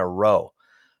 6 in a row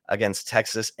against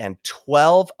Texas and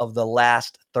 12 of the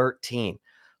last 13.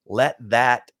 Let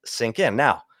that sink in.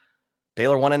 Now,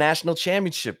 Baylor won a national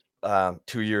championship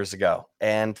 2 years ago,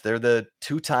 and they're the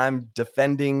 2-time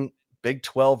defending Big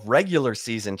 12 regular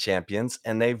season champions,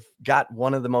 and they've got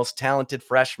one of the most talented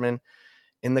freshmen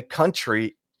in the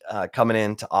country coming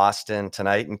into Austin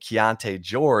tonight, and Keontae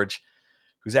George,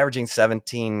 who's averaging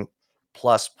 17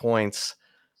 plus points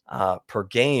per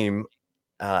game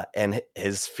and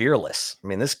is fearless. I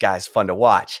mean, this guy's fun to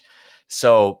watch.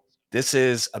 So this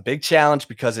is a big challenge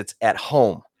because it's at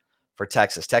home for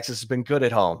Texas. Texas has been good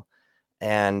at home,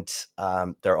 and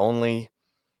their only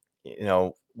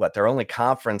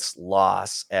conference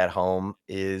loss at home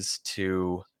is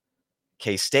to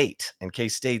K-State, and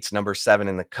K-State's number 7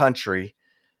 in the country,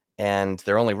 and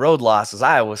their only road loss is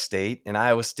Iowa State, and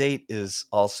Iowa State is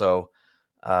also,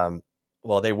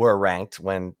 they were ranked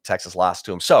when Texas lost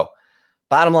to them. So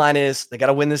bottom line is they got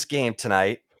to win this game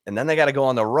tonight, and then they got to go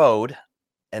on the road,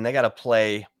 and they got to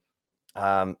play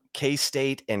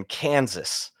K-State and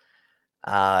Kansas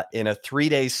in a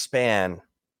 3-day span.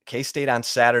 K-State on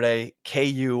Saturday,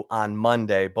 KU on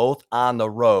Monday, both on the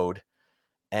road.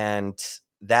 And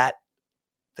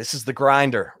this is the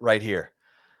grinder right here.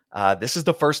 This is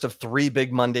the first of 3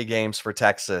 big Monday games for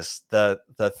Texas. The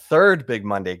third big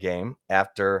Monday game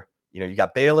after, you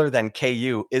got Baylor, then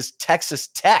KU, is Texas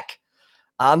Tech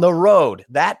on the road.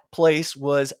 That place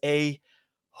was a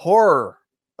horror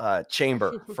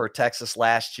chamber for Texas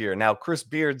last year. Now, Chris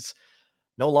Beard's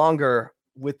no longer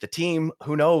with the team.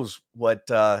 Who knows what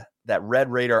that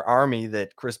Red Raider army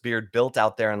that Chris Beard built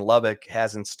out there in Lubbock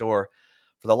has in store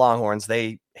for the Longhorns.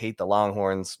 They hate the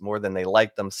Longhorns more than they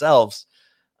like themselves.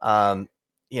 And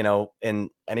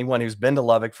anyone who's been to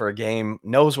Lubbock for a game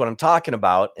knows what I'm talking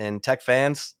about. And Tech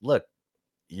fans, look,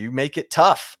 you make it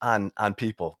tough on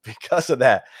people because of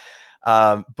that.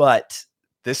 But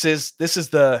this is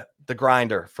the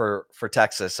grinder for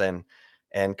Texas,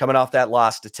 and coming off that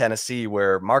loss to Tennessee,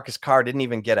 where Marcus Carr didn't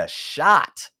even get a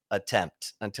shot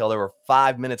attempt until there were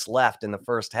 5 minutes left in the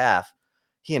first half.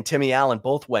 He and Timmy Allen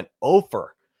both went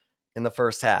over in the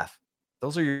first half.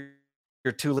 Those are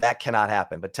your 2. That cannot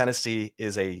happen. But Tennessee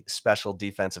is a special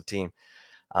defensive team.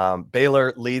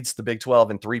 Baylor leads the Big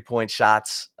 12 in 3-point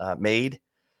shots made.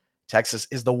 Texas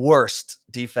is the worst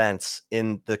defense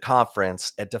in the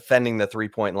conference at defending the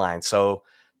 3-point line. So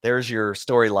there's your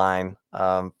storyline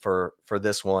for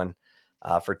this one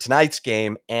for tonight's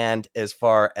game. And as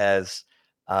far as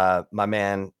my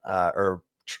man, or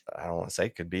I don't want to say,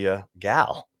 could be a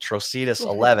gal, Trocitas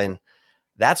 11.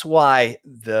 That's why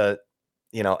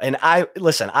and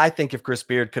I think if Chris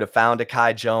Beard could have found a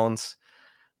Kai Jones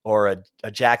or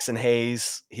a Jackson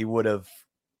Hayes, he would have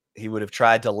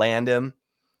tried to land him.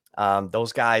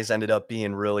 Those guys ended up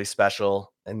being really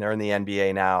special, and they're in the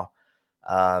NBA now.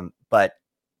 But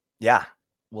yeah,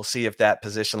 we'll see if that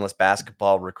positionless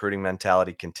basketball recruiting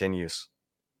mentality continues.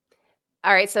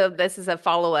 All right, so this is a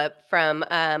follow-up from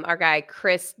our guy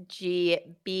Chris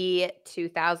GB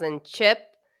 2000 Chip.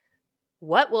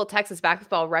 What will Texas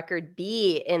basketball record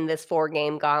be in this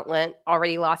 4-game gauntlet?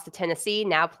 Already lost to Tennessee,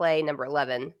 now play number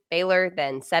 11 Baylor,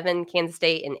 then 7 Kansas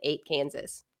State, and 8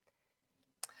 Kansas.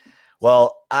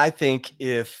 Well, I think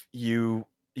if you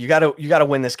gotta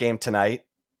win this game tonight,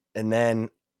 and then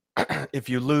if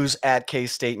you lose at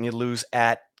K-State and you lose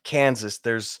at Kansas,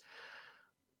 that's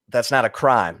not a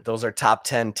crime. Those are top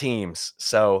 10 teams.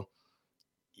 So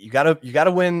you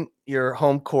gotta win your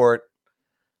home court.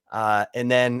 And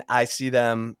then I see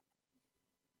them,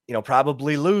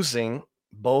 probably losing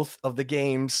both of the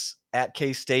games at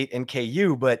K-State and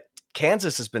KU, but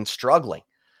Kansas has been struggling.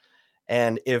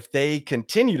 And if they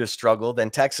continue to struggle,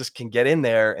 then Texas can get in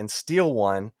there and steal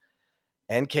one.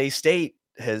 And K-State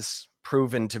has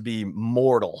proven to be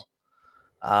mortal.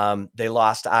 They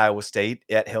lost to Iowa State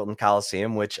at Hilton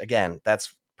Coliseum, which, again,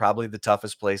 that's probably the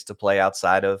toughest place to play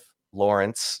outside of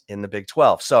Lawrence in the Big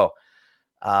 12. So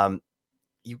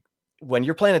when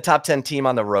you're playing a top 10 team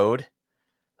on the road,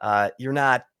 you're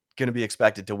not going to be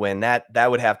expected to win.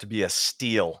 That would have to be a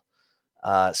steal.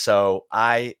 So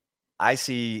I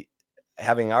see,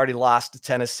 having already lost to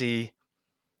Tennessee,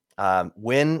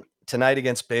 win tonight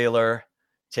against Baylor,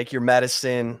 take your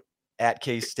medicine at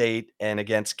K-State and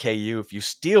against KU. If you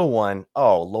steal one,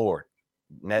 oh Lord,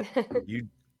 don't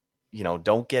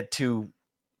get too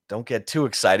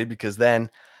excited, because then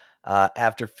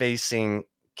after facing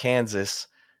Kansas,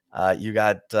 you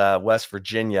got West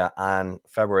Virginia on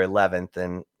February 11th,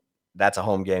 and that's a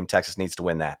home game. Texas needs to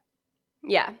win that.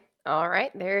 Yeah. All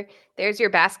right. There's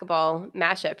your basketball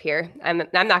mashup here. I'm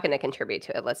not going to contribute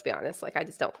to it. Let's be honest. I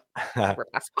just don't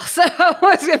work basketball. So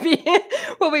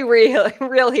we'll be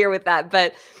real here with that.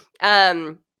 But,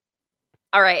 all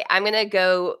right,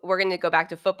 we're going to go back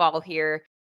to football here.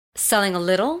 Selling a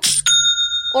little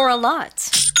or a lot?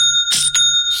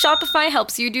 Shopify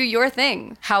helps you do your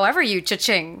thing, however you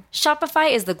cha-ching.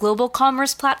 Shopify is the global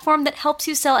commerce platform that helps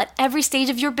you sell at every stage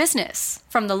of your business.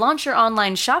 From the launch your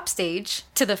online shop stage,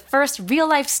 to the first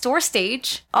real-life store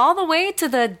stage, all the way to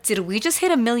the did we just hit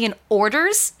 1 million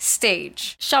orders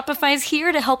stage. Shopify's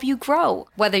here to help you grow.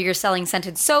 Whether you're selling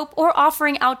scented soap or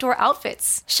offering outdoor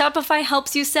outfits, Shopify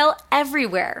helps you sell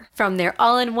everywhere. From their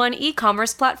all-in-one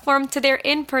e-commerce platform to their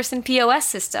in-person POS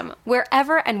system,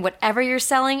 wherever and whatever you're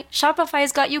selling,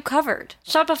 Shopify's got you covered.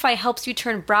 Shopify helps you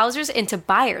turn browsers into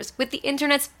buyers with the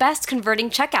internet's best converting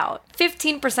checkout.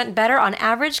 15% better on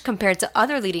average compared to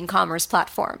other leading commerce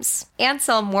platforms. And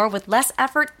sell more with less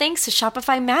effort thanks to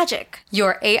Shopify Magic,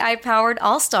 your AI-powered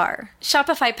all-star.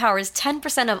 Shopify powers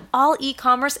 10% of all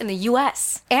e-commerce in the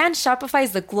U.S. And Shopify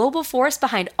is the global force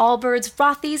behind Allbirds,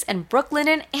 Rothy's, and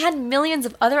Brooklinen, and millions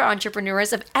of other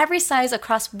entrepreneurs of every size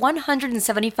across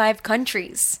 175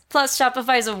 countries. Plus,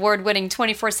 Shopify's award-winning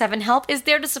 24/7 help is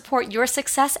there to support your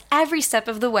success every step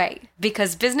of the way.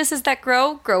 Because businesses that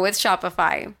grow with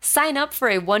Shopify. Sign up for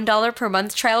a $1 per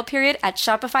month trial period at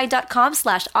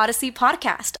shopify.com/Odyssey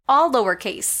Podcast, all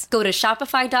lowercase. Go to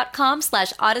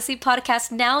shopify.com/Odyssey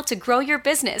Podcast now to grow your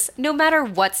business, no matter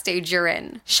what stage you're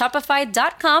in.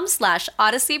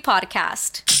 Shopify.com/Odyssey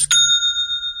Podcast.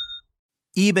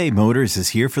 eBay Motors is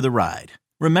here for the ride.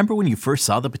 Remember when you first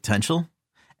saw the potential?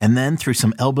 And then through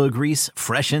some elbow grease,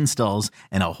 fresh installs,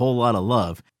 and a whole lot of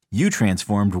love, you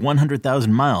transformed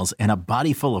 100,000 miles and a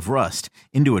body full of rust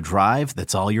into a drive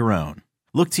that's all your own.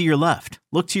 Look to your left.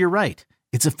 Look to your right.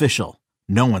 It's official.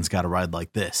 No one's got a ride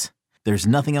like this. There's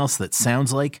nothing else that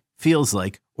sounds like, feels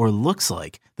like, or looks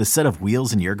like the set of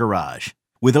wheels in your garage.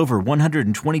 With over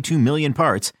 122 million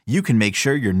parts, you can make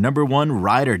sure your number one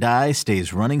ride or die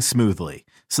stays running smoothly.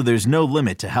 So there's no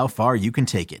limit to how far you can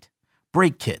take it.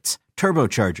 Brake kits,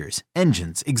 turbochargers,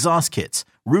 engines, exhaust kits,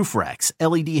 roof racks,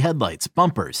 LED headlights,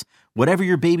 bumpers, whatever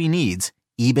your baby needs,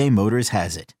 eBay Motors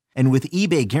has it. And with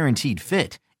eBay Guaranteed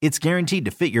Fit, it's guaranteed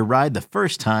to fit your ride the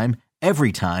first time,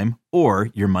 every time, or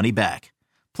your money back.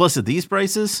 Plus, at these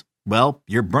prices, well,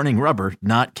 you're burning rubber,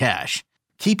 not cash.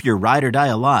 Keep your ride or die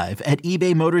alive at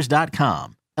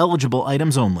ebaymotors.com. Eligible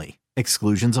items only.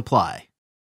 Exclusions apply.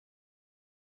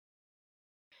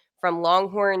 from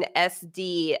Longhorn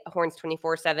SD, Horns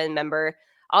 24/7 member.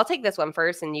 I'll take this one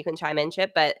first and you can chime in,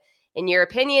 Chip. But in your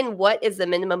opinion, what is the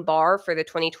minimum bar for the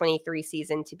 2023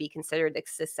 season to be considered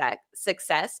a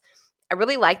success? I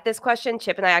really like this question.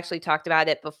 Chip and I actually talked about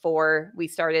it before we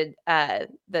started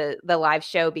the live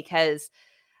show, because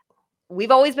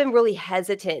we've always been really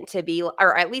hesitant to be,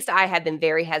 or at least I have been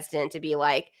very hesitant to be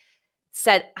like,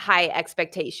 set high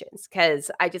expectations,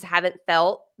 because I just haven't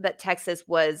felt that Texas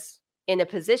was in a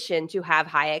position to have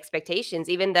high expectations,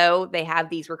 even though they have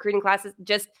these recruiting classes.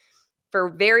 Just for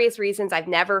various reasons, I've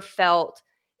never felt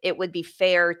it would be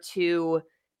fair to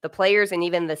the players and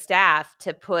even the staff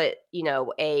to put,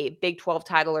 a Big 12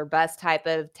 title or bust type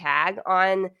of tag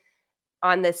on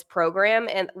this program.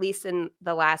 And at least in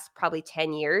the last probably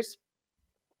 10 years,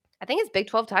 I think it's Big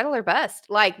 12 title or bust.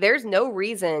 Like, there's no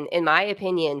reason, in my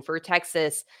opinion, for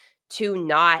Texas to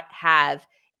not have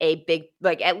a big,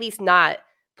 like, at least not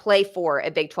play for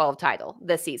a Big 12 title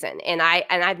this season. And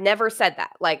I've never said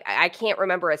that. Like, I can't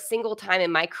remember a single time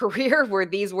in my career where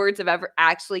these words have ever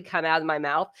actually come out of my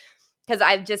mouth, because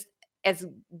I've just, as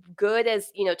good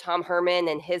as, Tom Herman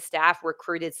and his staff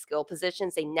recruited skill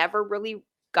positions, they never really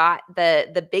got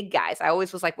the big guys. I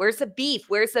always was like, where's the beef?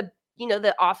 Where's the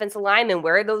offensive linemen?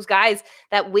 Where are those guys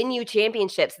that win you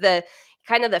championships? The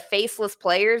kind of the faceless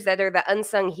players that are the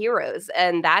unsung heroes.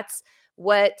 And that's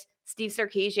what Steve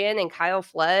Sarkisian and Kyle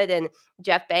Flood and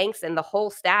Jeff Banks and the whole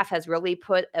staff has really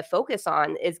put a focus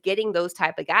on, is getting those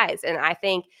type of guys. And I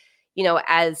think,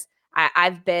 as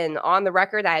I've been on the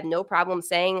record, I have no problem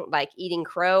saying, like, eating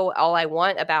crow all I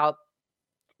want about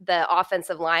the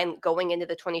offensive line going into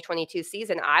the 2022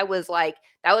 season. I was like,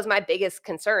 that was my biggest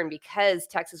concern, because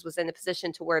Texas was in a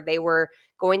position to where they were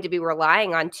going to be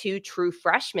relying on 2 true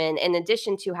freshmen, in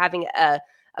addition to having a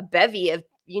bevy of,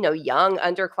 young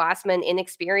underclassmen,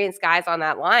 inexperienced guys on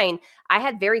that line. I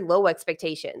had very low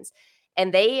expectations,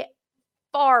 and they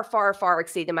far, far, far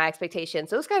exceeded my expectations.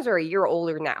 Those guys are a year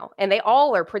older now, and they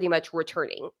all are pretty much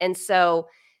returning. And so,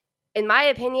 in my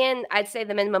opinion, I'd say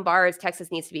the minimum bar is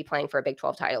Texas needs to be playing for a Big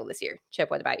 12 title this year. Chip,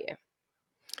 what about you?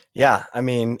 Yeah, I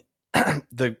mean,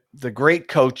 the great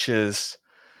coaches,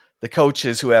 the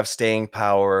coaches who have staying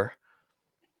power,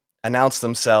 announce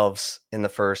themselves in the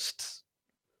first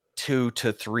 2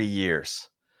 to 3 years.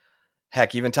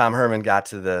 Heck, even Tom Herman got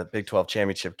to the Big 12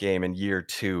 championship game in year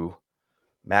 2.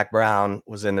 Mac Brown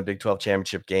was in the Big 12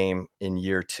 championship game in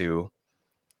year 2.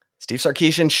 Steve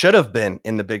Sarkisian should have been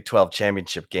in the Big 12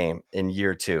 championship game in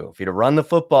year 2. If he'd have run the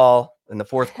football in the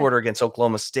fourth quarter against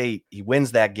Oklahoma State, he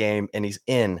wins that game and he's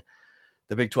in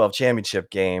the Big 12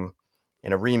 championship game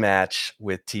in a rematch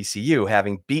with TCU,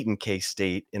 having beaten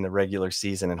K-State in the regular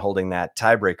season and holding that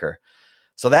tiebreaker.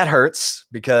 So that hurts,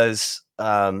 because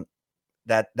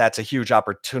that's a huge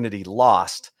opportunity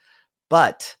lost.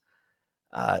 But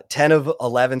 10 of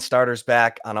 11 starters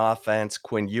back on offense.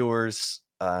 Quinn Ewers,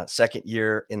 second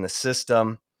year in the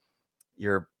system.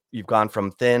 You've gone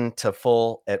from thin to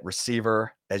full at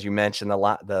receiver. As you mentioned,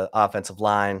 the offensive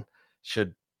line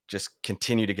should just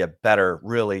continue to get better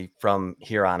really from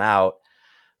here on out.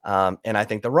 And I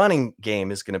think the running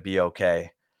game is going to be okay.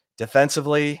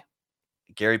 Defensively,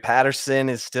 Gary Patterson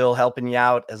is still helping you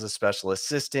out as a special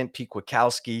assistant. Pete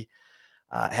Kwiatkowski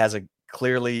has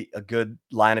clearly a good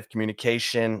line of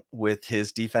communication with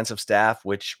his defensive staff,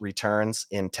 which returns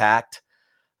intact.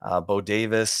 Bo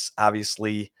Davis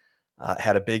obviously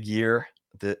had a big year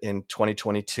in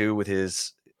 2022 with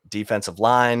his defensive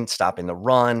line, stopping the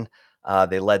run.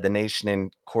 They led the nation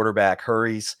in quarterback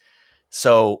hurries,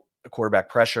 so quarterback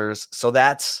pressures. So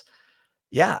that's,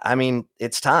 yeah, I mean,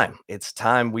 it's time. It's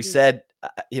time. We said,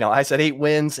 I said 8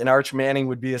 wins and Arch Manning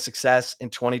would be a success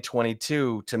in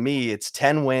 2022. To me, it's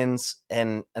 10 wins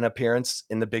and an appearance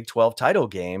in the Big 12 title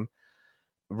game.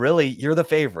 Really, you're the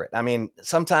favorite. I mean,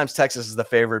 sometimes Texas is the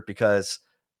favorite because,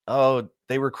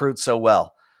 they recruit so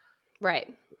well.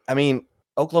 Right. I mean,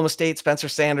 Oklahoma State, Spencer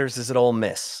Sanders is at Ole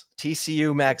Miss.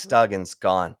 TCU, Max Duggan's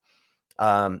gone.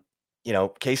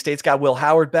 K-State's got Will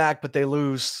Howard back, but they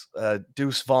lose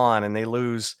Deuce Vaughn, and they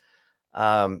lose,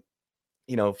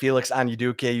 Felix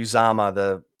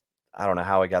Onyeduke-Uzama. I don't know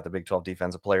how he got the Big 12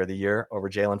 Defensive Player of the Year over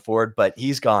Jalen Ford, but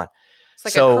he's gone. It's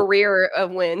like a career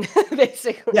of win,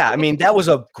 basically. Yeah, I mean, that was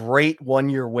a great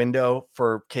 1-year window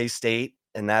for K-State,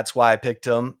 and that's why I picked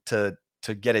them to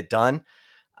get it done.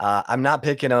 I'm not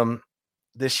picking them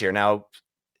this year. Now,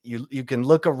 you can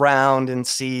look around and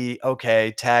see,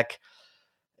 okay, Tech,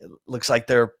 it looks like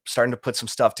they're starting to put some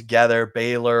stuff together,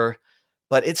 Baylor,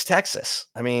 but it's Texas.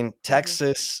 I mean,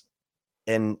 Texas,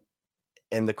 and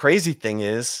the crazy thing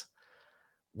is,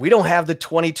 we don't have the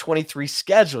 2023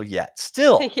 schedule yet.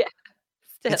 Still. Yeah.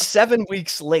 It's 7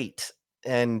 weeks late.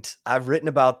 and I've written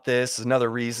about this. Another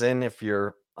reason, if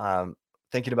you're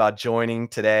thinking about joining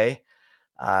today,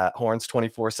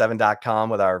 horns247.com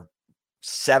with our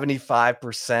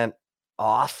 75%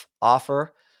 off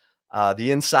offer.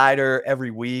 The Insider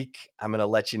every week. I'm going to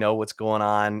let you know what's going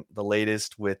on, the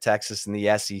latest with Texas and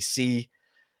the SEC.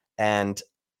 And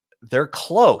they're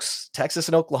close. Texas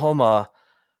and Oklahoma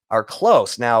are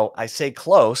close. Now, I say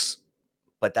close,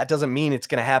 but that doesn't mean it's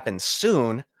going to happen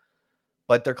soon.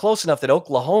 But they're close enough that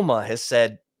Oklahoma has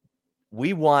said,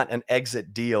 we want an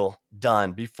exit deal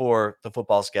done before the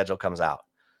football schedule comes out.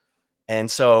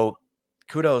 And so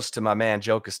kudos to my man,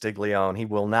 Joe Castiglione. He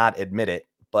will not admit it,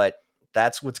 but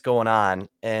that's what's going on.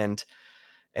 And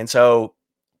so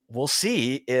we'll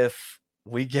see if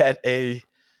we get a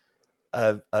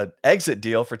exit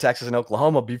deal for Texas and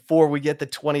Oklahoma before we get the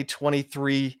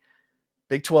 2023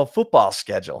 Big 12 football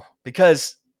schedule.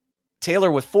 Because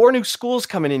Taylor, with 4 new schools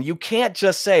coming in, you can't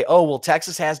just say, oh, well,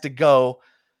 Texas has to go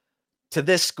to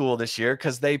this school this year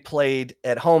because they played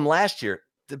at home last year.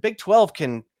 The Big 12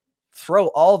 can throw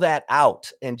all that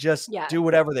out and just do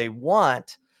whatever they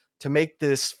want to make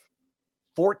this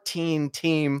 14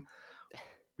 team,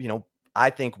 I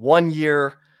think 1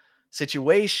 year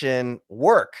situation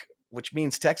work, which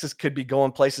means Texas could be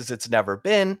going places it's never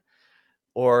been,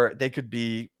 or they could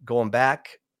be going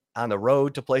back on the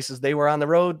road to places they were on the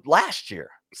road last year.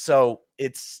 So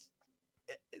it's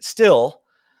still,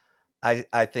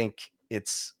 I think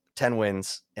it's 10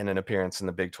 wins and an appearance in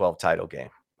the Big 12 title game.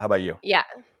 How about you? Yeah.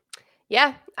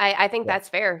 Yeah, I think that's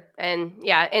fair. And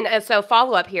and so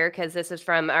follow up here, because this is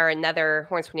from our another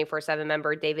Horns 24/7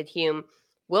 member, David Hume.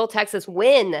 Will Texas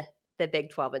win the Big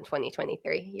 12 in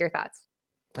 2023? Your thoughts?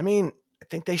 I mean, I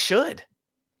think they should.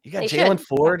 You got Jalen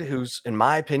Ford, who's, in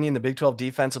my opinion, the Big 12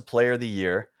 Defensive Player of the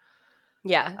Year.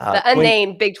 Yeah, the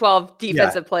unnamed Big 12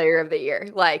 Defensive Player of the Year.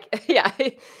 Like,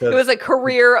 it was a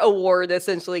career award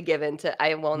essentially given to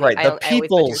the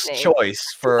People's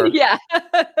Choice for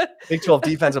Big 12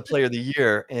 Defensive Player of the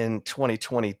Year in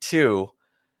 2022,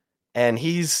 and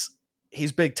he's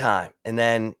big time. And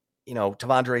then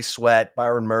T'Vondre Sweat,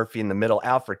 Byron Murphy in the middle,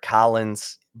 Alfred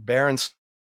Collins, Barron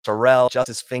Sorrell,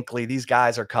 Justice Finkley. These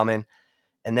guys are coming,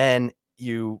 and then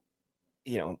Jalen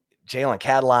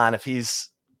Catalon, if he's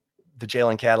the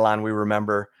Jalen Catalon we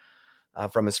remember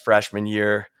from his freshman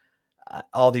year,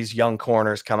 all these young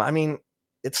corners come. I mean,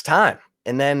 it's time.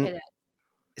 And then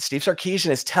Steve Sarkisian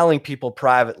is telling people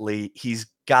privately he's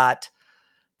got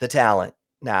the talent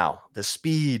now, the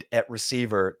speed at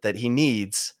receiver that he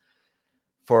needs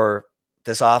for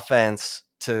this offense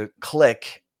to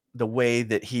click the way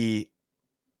that he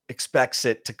expects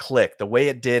it to click, the way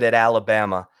it did at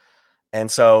Alabama.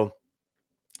 And so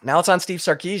now it's on Steve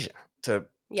Sarkisian to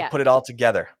put it all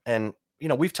together. And,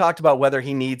 we've talked about whether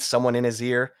he needs someone in his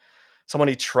ear, someone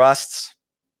he trusts,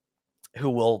 who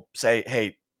will say,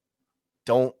 hey,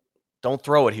 don't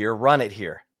throw it here, run it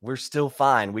here. We're still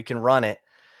fine. We can run it.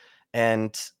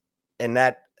 And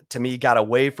that, to me, got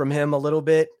away from him a little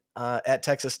bit at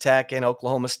Texas Tech and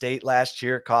Oklahoma State last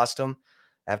year. It cost him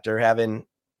after having,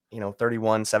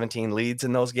 31-17 leads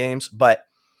in those games. But,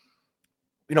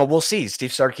 we'll see.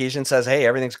 Steve Sarkisian says, hey,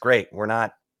 everything's great.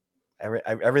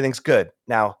 Everything's good.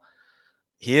 Now,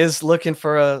 he is looking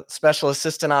for a special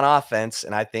assistant on offense,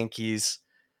 and I think he's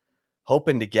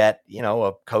hoping to get,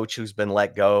 a coach who's been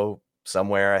let go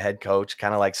somewhere, a head coach,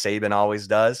 kind of like Saban always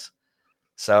does.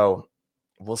 So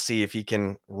we'll see if he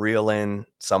can reel in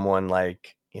someone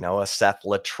like, a Seth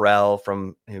Luttrell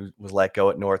who was let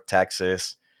go at North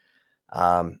Texas.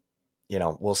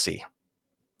 We'll see.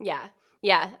 Yeah.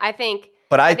 I think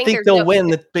they'll win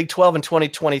the Big 12 in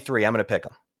 2023. I'm going to pick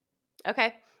them.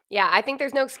 Okay. Yeah, I think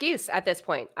there's no excuse at this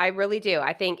point. I really do.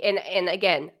 I think, and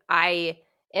again, I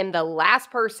am the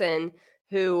last person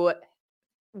who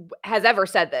has ever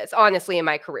said this, honestly, in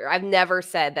my career. I've never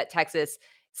said that Texas,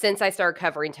 since I started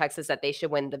covering Texas, that they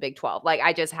should win the Big 12. Like,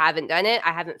 I just haven't done it.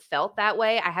 I haven't felt that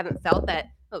way. I haven't felt that,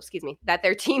 that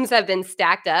their teams have been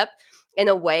stacked up in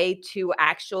a way to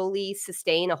actually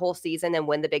sustain a whole season and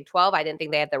win the Big 12. I didn't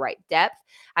think they had the right depth.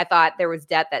 I thought there was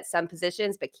depth at some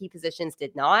positions, but key positions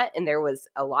did not. And there was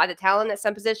a lot of talent at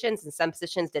some positions, and some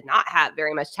positions did not have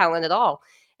very much talent at all.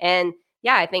 And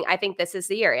I think this is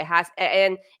the year. It has,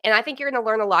 and I think you're going to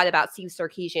learn a lot about Steve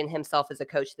Sarkisian himself as a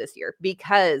coach this year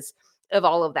because of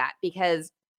all of that,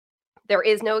 because there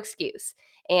is no excuse.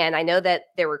 And I know that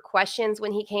there were questions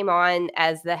when he came on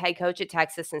as the head coach at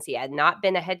Texas, since he had not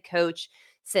been a head coach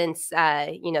since,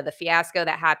 the fiasco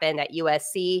that happened at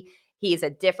USC. He's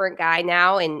a different guy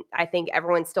now. And I think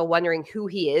everyone's still wondering who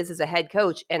he is as a head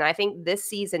coach. And I think this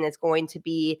season is going to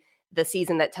be the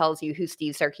season that tells you who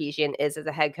Steve Sarkisian is as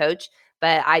a head coach.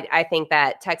 But I think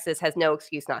that Texas has no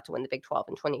excuse not to win the Big 12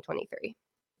 in 2023.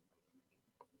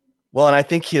 Well, and I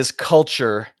think his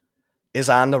culture is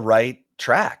on the right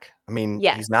track. I mean,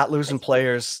 Yes. he's not losing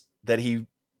players that he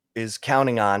is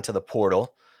counting on to the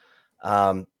portal.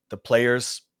 The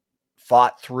players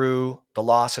fought through the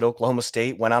loss at Oklahoma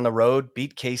State, went on the road,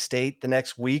 beat K-State the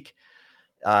next week.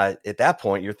 At that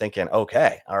point, you're thinking,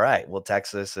 okay, all right, well,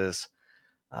 Texas is,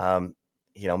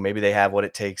 maybe they have what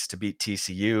it takes to beat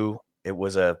TCU. It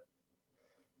was that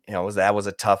was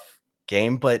a tough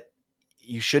game, but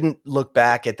you shouldn't look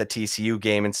back at the TCU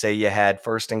game and say you had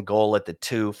 1st and goal at the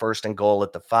 2, 1st and goal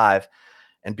at the 5,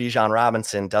 and Bijan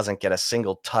Robinson doesn't get a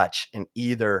single touch in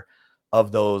either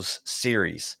of those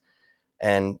series.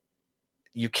 And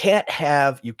you cannot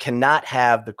have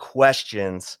the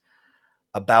questions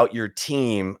about your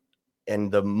team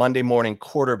and the Monday morning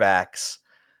quarterbacks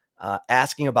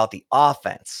asking about the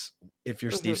offense if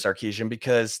you're Steve Sarkisian,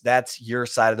 because that's your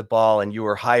side of the ball, and you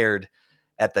were hired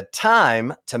at the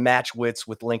time to match wits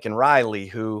with Lincoln Riley,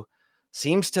 who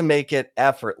seems to make it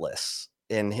effortless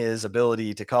in his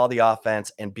ability to call the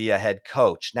offense and be a head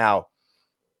coach. Now,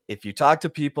 if you talk to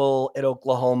people at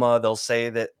Oklahoma, they'll say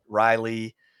that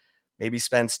Riley maybe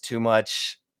spends too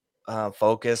much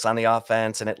focus on the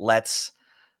offense, and it lets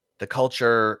the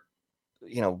culture,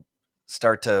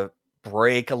 start to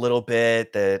break a little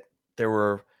bit, that there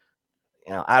were,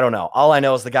 I don't know. All I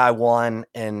know is the guy won,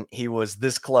 and he was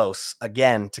this close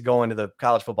again to go into the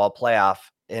college football playoff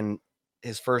in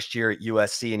his first year at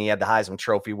USC, and he had the Heisman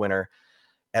Trophy winner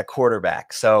at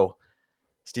quarterback. So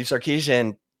Steve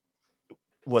Sarkisian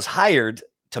was hired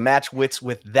to match wits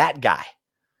with that guy.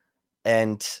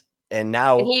 And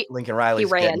now Lincoln Riley's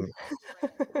he ran.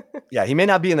 He may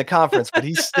not be in the conference, but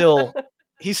he's still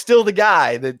the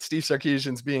guy that Steve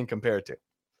Sarkisian's being compared to.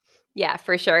 Yeah,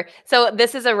 for sure. So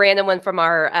this is a random one from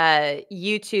our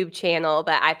YouTube channel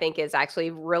that I think is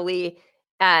actually really,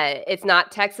 it's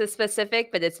not Texas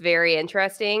specific, but it's very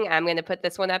interesting. I'm going to put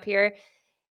this one up here.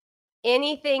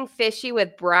 Anything fishy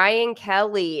with Brian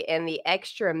Kelly and the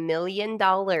extra $1 million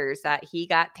that he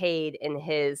got paid in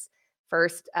his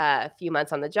first few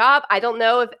months on the job? I don't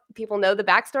know if people know the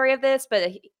backstory of this, but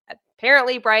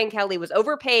apparently Brian Kelly was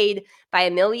overpaid by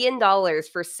 $1 million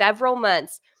for several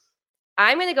months.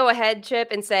 I'm going to go ahead, Chip,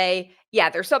 and say, yeah,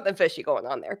 there's something fishy going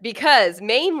on there, because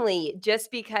mainly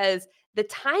just because the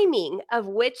timing of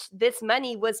which this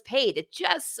money was paid, it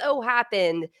just so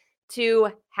happened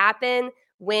to happen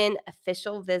when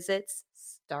official visits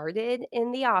started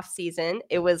in the off season.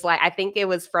 It was I think it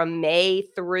was from May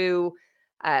through,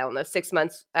 I don't know, 6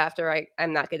 months after.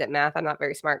 I'm not good at math. I'm not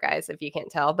very smart, guys, if you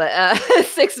can't tell, but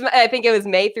I think it was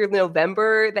May through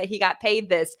November that he got paid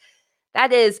this.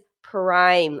 That is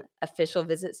prime official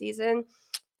visit season.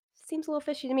 Seems a little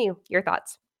fishy to me. Your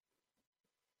thoughts?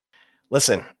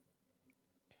 Listen,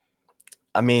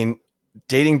 I mean,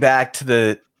 dating back to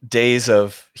the days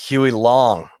of Huey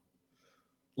Long,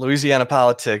 Louisiana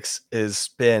politics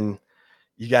has been,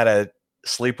 you got to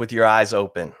sleep with your eyes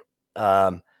open.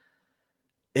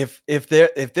 If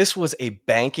this was a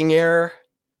banking error,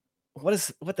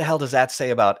 what the hell does that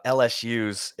say about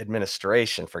LSU's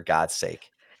administration, for God's sake?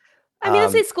 I mean,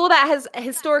 it's a school that has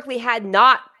historically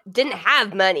didn't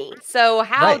have money. So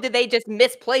how did they just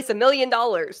misplace $1 million?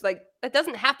 That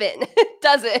doesn't happen,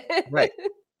 does it?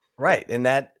 Right. And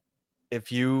that,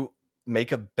 if you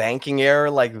make a banking error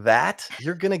like that,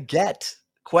 you're going to get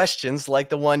questions like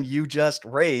the one you just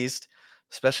raised,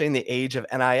 especially in the age of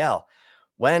NIL.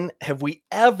 When have we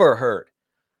ever heard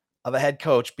of a head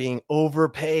coach being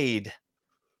overpaid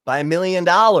by $1 million?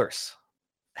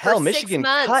 Hell, Michigan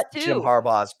cut Jim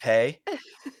Harbaugh's pay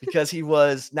because he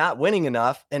was not winning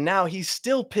enough. And now he's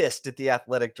still pissed at the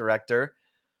athletic director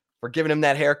for giving him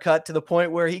that haircut, to the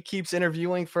point where he keeps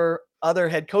interviewing for other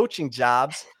head coaching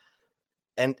jobs.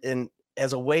 And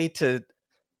as a way to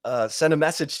send a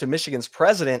message to Michigan's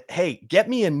president, hey, get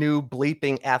me a new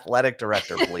bleeping athletic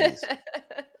director, please.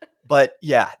 But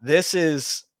yeah, this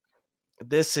is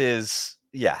there's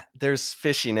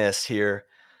fishiness here.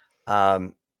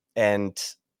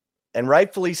 And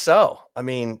rightfully so. I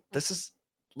mean,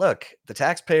 look, the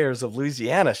taxpayers of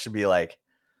Louisiana should be like,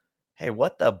 hey,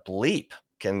 what the bleep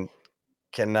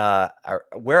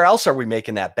where else are we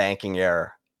making that banking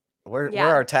error? Where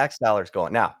are our tax dollars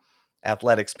going? Now,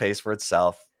 athletics pays for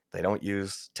itself. They don't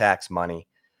use tax money.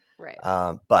 Right.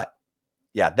 But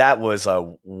yeah, that was a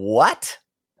what?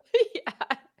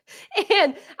 Yeah.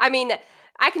 And I mean,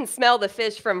 I can smell the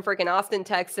fish from freaking Austin,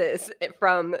 Texas,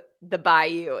 from the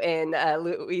bayou in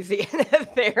Louisiana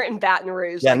there in Baton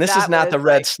Rouge. Yeah, and this is not the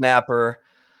red snapper.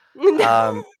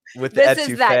 No. with the This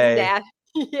is that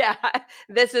etouffee. yeah.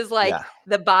 This is like Yeah.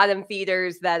 the bottom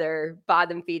feeders that are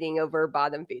bottom feeding over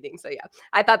bottom feeding. So yeah,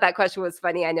 I thought that question was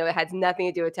funny. I know it has nothing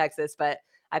to do with Texas, but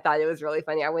I thought it was really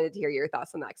funny. I wanted to hear your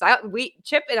thoughts on that. So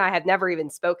Chip and I have never even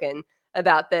spoken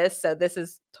about this. So this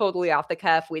is totally off the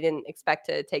cuff. We didn't expect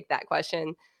to take that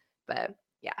question, but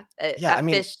yeah, Yeah, I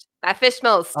mean, that fish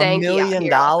smells $1 stanky out million,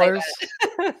 here. I'll say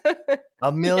that.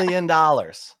 $1 million.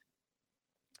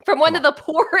 From one Come of the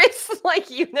poorest like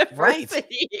universities.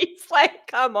 Right. Like,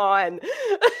 come on.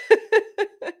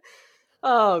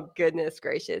 Oh, goodness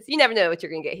gracious. You never know what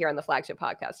you're going to get here on the flagship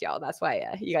podcast, y'all. That's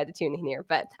why you got to tune in here.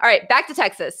 But all right, back to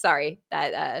Texas. Sorry,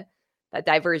 that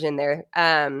diversion there.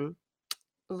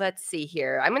 Let's see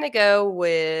here. I'm going to go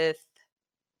with,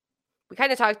 we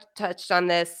kind of touched on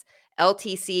this.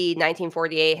 LTC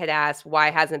 1948 had asked,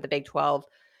 why hasn't the Big 12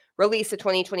 released the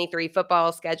 2023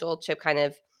 football schedule? Chip kind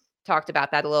of talked about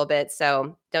that a little bit.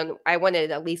 So I wanted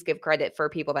to at least give credit for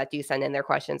people that do send in their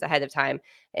questions ahead of time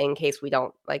in case we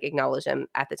don't like acknowledge them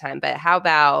at the time. But how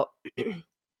about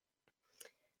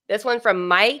this one from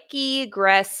Mikey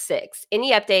Gress 6?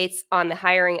 Any updates on the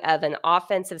hiring of an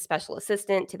offensive special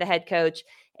assistant to the head coach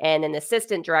and an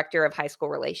assistant director of high school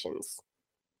relations?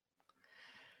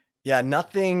 Yeah,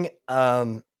 nothing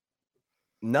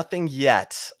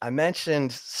yet. I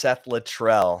mentioned Seth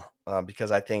Littrell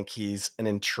because I think he's an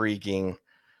intriguing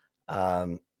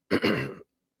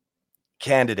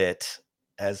candidate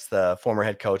as the former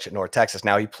head coach at North Texas.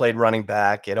 Now he played running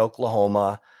back at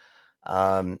Oklahoma.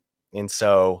 And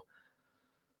so,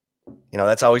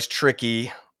 that's always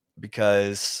tricky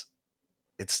because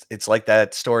it's like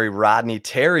that story Rodney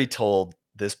Terry told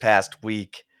this past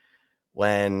week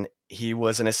when he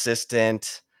was an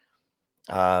assistant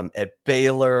at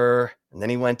Baylor, and then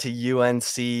he went to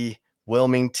UNC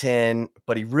Wilmington,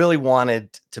 but he really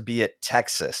wanted to be at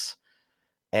Texas.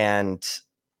 And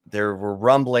there were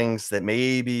rumblings that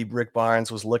maybe Rick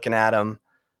Barnes was looking at him,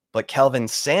 but Kelvin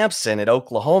Sampson at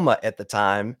Oklahoma at the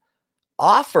time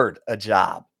offered a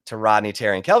job to Rodney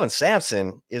Terry. And Kelvin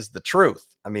Sampson is the truth.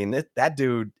 I mean, that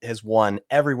dude has won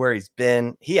everywhere he's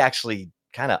been. He actually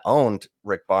kind of owned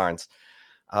Rick Barnes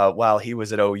while he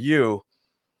was at OU.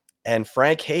 And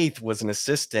Frank Haith was an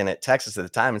assistant at Texas at the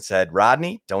time and said,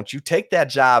 Rodney, don't you take that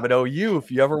job at OU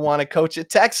if you ever want to coach at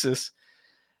Texas.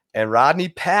 And Rodney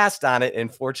passed on it.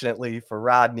 And fortunately for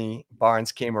Rodney,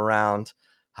 Barnes came around,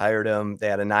 hired him. They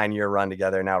had a 9-year run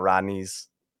together. Now Rodney's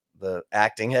the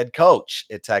acting head coach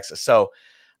at Texas. So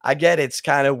I get it's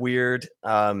kind of weird.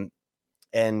 And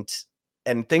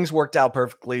things worked out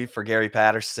perfectly for Gary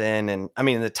Patterson. And I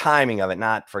mean, the timing of it,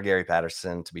 not for Gary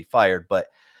Patterson to be fired, but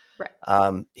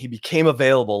right. He became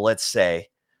available, let's say,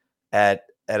 at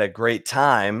a great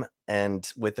time. And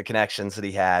with the connections that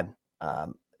he had,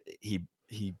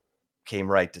 he came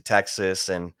right to Texas.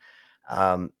 And,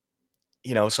 so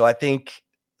I think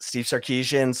Steve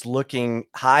Sarkisian's looking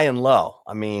high and low.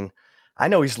 I mean, I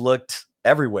know he's looked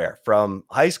everywhere from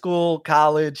high school,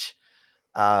 college,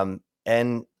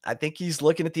 and I think he's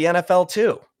looking at the NFL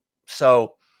too.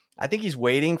 So I think he's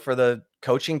waiting for the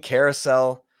coaching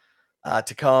carousel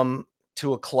to come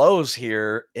to a close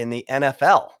here in the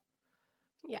NFL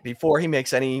before he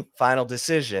makes any final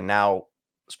decision. Now,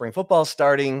 spring football is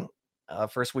starting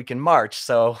first week in March,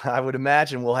 so I would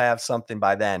imagine we'll have something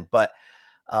by then. But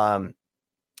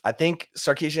I think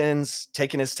Sarkisian's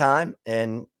taking his time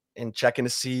and checking to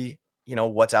see,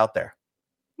 what's out there.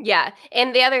 Yeah,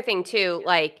 and the other thing too,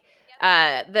 like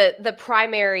the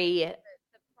primary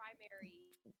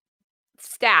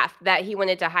staff that he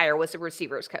wanted to hire was a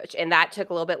receivers coach. And that took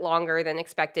a little bit longer than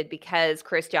expected because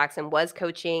Chris Jackson was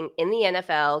coaching in the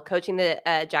NFL, coaching the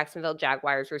Jacksonville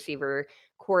Jaguars receiver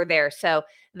core there. So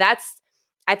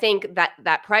I think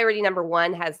that priority number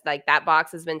one has like that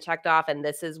box has been checked off. And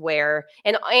this is where,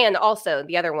 and also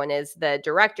the other one is the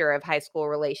director of high school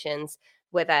relations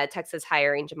with Texas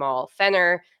hiring Jamal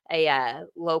Fenner, a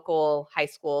local high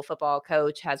school football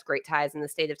coach, has great ties in the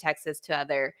state of Texas to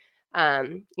other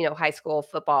high school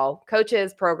football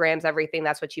coaches, programs, everything.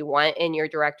 That's what you want in your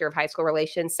director of high school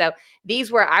relations. So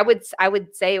these were, I would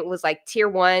say it was like tier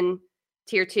 1,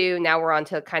 tier 2. Now we're on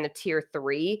to kind of tier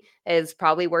 3 is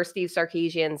probably where Steve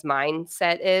Sarkisian's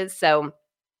mindset is. So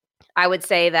I would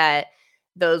say that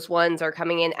those ones are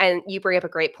coming in. And you bring up a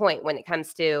great point when it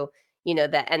comes to,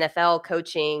 the NFL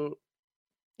coaching,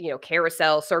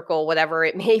 carousel, circle, whatever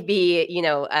it may be,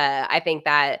 I think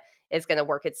that is going to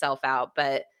work itself out.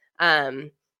 But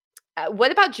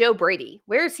what about Joe Brady?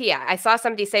 Where is he at? I saw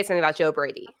somebody say something about Joe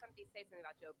Brady.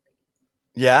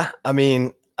 Yeah, I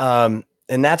mean, and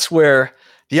that's where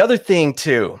the other thing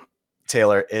too,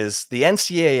 Taylor, is the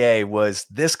NCAA was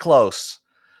this close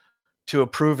to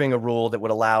approving a rule that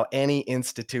would allow any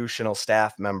institutional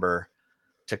staff member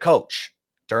to coach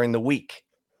during the week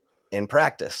in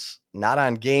practice, not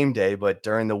on game day, but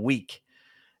during the week.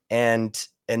 And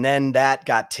then that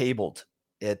got tabled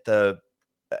at the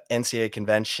NCAA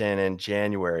convention in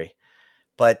January.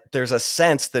 But there's a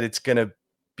sense that it's going to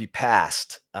be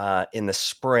passed in the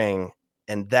spring.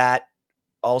 And that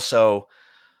also,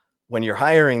 when you're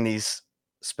hiring these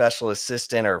special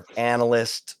assistant or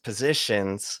analyst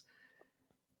positions,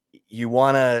 you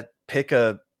want to pick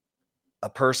a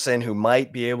person who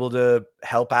might be able to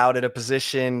help out at a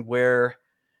position where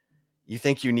you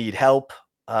think you need help.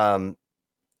 And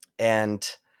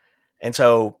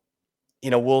so,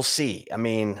 we'll see. I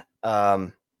mean,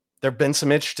 there've been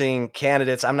some interesting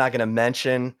candidates I'm not going to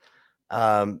mention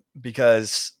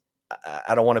because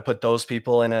I don't want to put those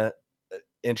people in a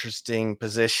interesting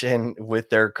position with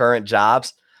their current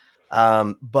jobs.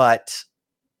 But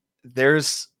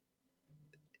there's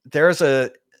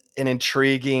an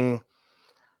intriguing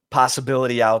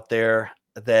possibility out there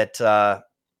that,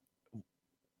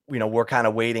 we're kind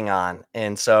of waiting on.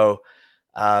 And so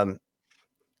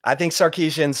I think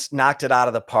Sarkisian's knocked it out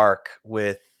of the park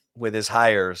with his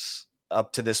hires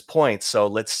up to this point. So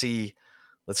let's see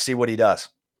what he does.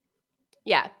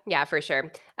 Yeah, for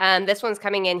sure. This one's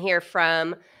coming in here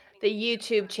from the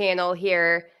YouTube channel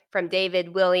here from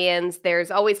David Williams.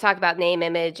 There's always talk about name,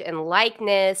 image, and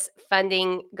likeness,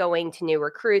 funding going to new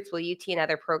recruits. Will UT and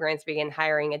other programs begin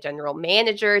hiring a general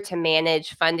manager to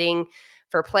manage funding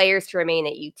for players to remain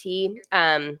at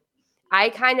UT? I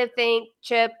kind of think,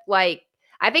 Chip,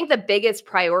 I think the biggest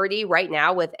priority right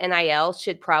now with NIL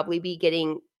should probably be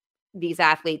getting these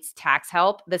athletes tax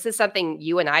help. This is something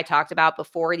you and I talked about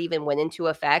before it even went into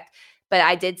effect. But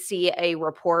I did see a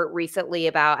report recently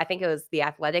about, I think it was The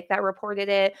Athletic that reported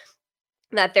it,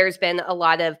 that there's been a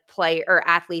lot of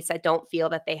athletes that don't feel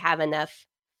that they have enough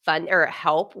fund or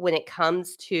help when it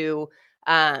comes to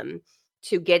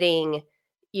getting,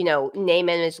 name,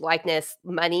 image, likeness,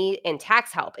 money, and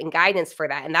tax help and guidance for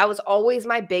that. And that was always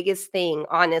my biggest thing,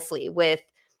 honestly, with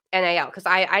NIL, because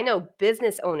I know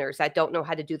business owners that don't know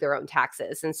how to do their own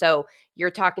taxes. And so you're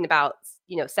talking about,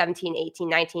 17, 18,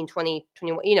 19, 20,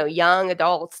 21, young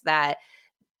adults that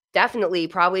definitely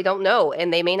probably don't know,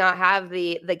 and they may not have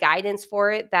the guidance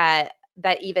for it that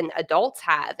even adults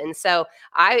have. And so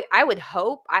I would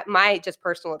hope, my just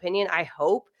personal opinion, I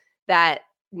hope that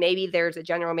maybe there's a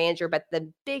general manager, but the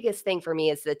biggest thing for me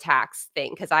is the tax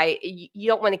thing, because you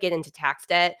don't want to get into tax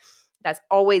debt. That's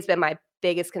always been my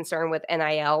biggest concern with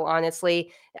NIL,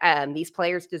 honestly. These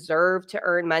players deserve to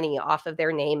earn money off of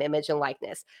their name, image, and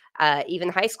likeness. Even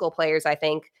high school players, I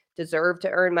think, deserve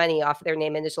to earn money off of their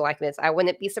name, image, and likeness. I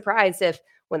wouldn't be surprised if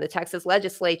when the Texas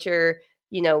legislature,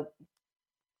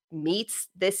 meets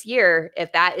this year,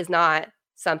 if that is not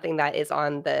something that is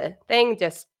on the thing.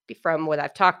 Just from what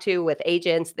I've talked to with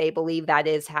agents, they believe that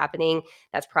is happening.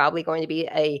 That's probably going to be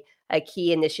a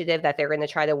key initiative that they're going to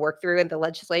try to work through at the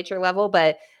legislature level.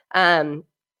 But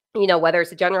whether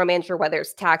it's a general manager, whether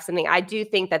it's tax, something, I do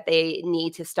think that they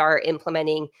need to start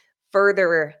implementing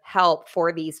further help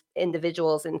for these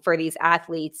individuals and for these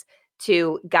athletes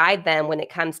to guide them when it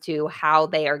comes to how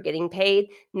they are getting paid,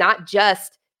 not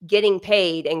just getting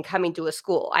paid and coming to a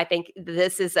school. I think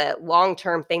this is a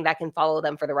long-term thing that can follow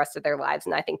them for the rest of their lives.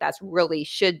 And I think that's really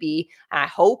should be, I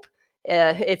hope,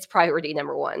 it's priority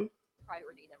number one.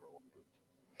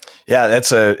 Yeah,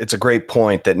 it's a great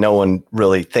point that no one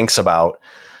really thinks about.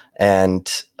 And,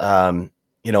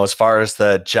 as far as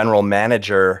the general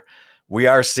manager, we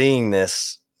are seeing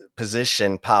this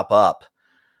position pop up.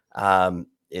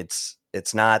 It's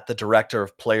not the director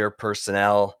of player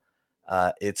personnel.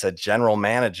 It's a general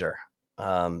manager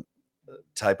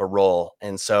type of role.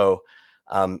 And so,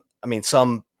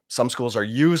 some schools are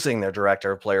using their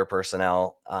director of player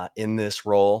personnel in this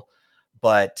role,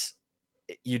 but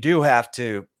you have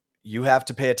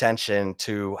to pay attention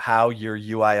to how your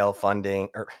UIL funding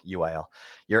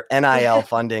your NIL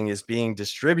funding is being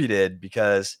distributed,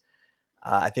 because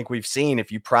I think we've seen,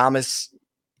 if you promise,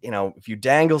 if you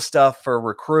dangle stuff for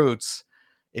recruits,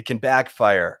 it can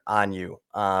backfire on you.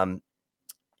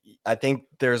 I think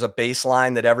there's a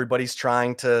baseline that everybody's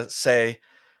trying to say,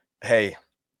 hey,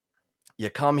 you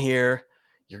come here,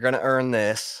 you're going to earn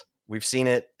this. We've seen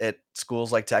it at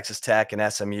schools like Texas Tech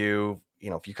and SMU.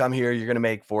 If you come here, you're going to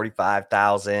make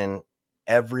 $45,000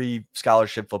 every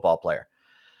scholarship football player.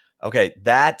 Okay,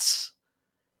 that's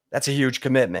a huge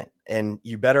commitment, and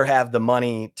you better have the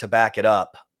money to back it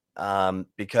up,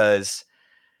 because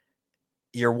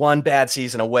you're one bad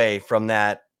season away from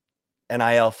that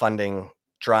NIL funding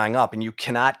drying up, and you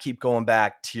cannot keep going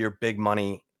back to your big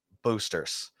money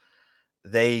boosters.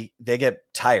 they get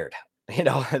tired.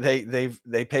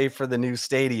 They pay for the new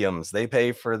stadiums, they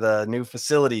pay for the new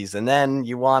facilities, and then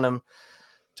you want them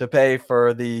to pay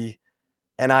for the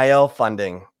NIL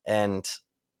funding. And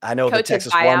I know the Coaches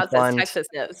Texas One buyouts, as Fund. Texas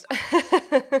knows.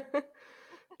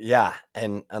 Yeah,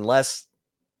 and unless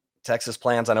Texas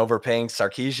plans on overpaying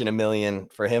Sarkisian $1 million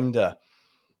for him to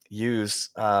use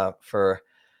for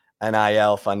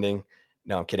NIL funding.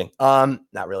 No, I'm kidding.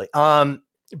 Not really.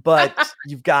 But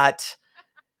you got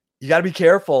to be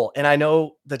careful. And I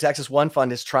know the Texas One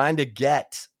Fund is trying to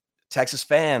get Texas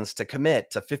fans to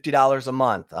commit to $50 a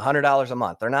month, $100 a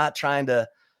month. They're not trying to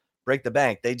break the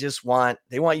bank. They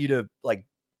want you to like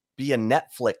be a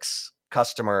Netflix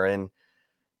customer and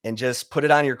just put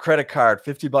it on your credit card,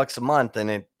 $50 a month,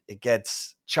 and it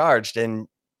gets charged, and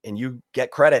you get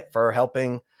credit for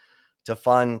helping to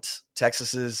fund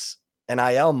Texas's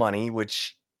NIL money,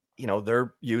 which,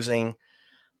 they're using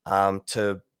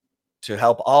to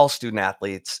help all student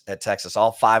athletes at Texas,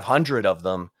 all 500 of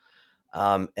them,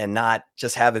 and not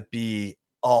just have it be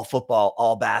all football,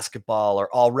 all basketball,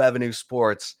 or all revenue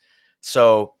sports.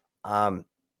 So,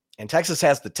 and Texas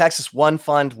has the Texas One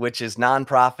Fund, which is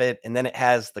nonprofit, and then it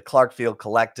has the Clark Field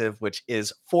Collective, which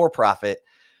is for profit.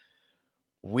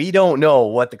 We don't know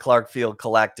what the Clark Field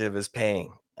Collective is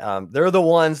paying. They're the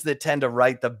ones that tend to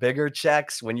write the bigger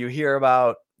checks when you hear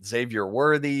about Xavier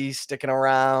Worthy sticking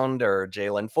around or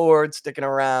Jalen Ford sticking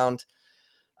around.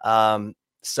 But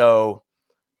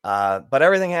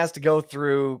everything has to go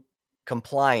through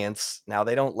compliance. Now,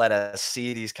 they don't let us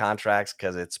see these contracts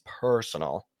because it's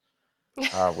personal,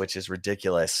 which is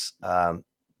ridiculous.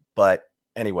 But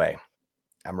anyway,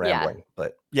 I'm rambling. Yeah.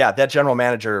 But yeah, that general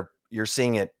manager, you're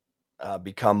seeing it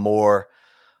become more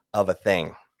of a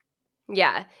thing.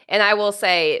 Yeah. And I will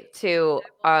say to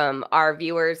our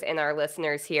viewers and our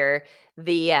listeners here,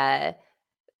 the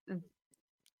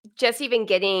just even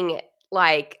getting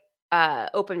like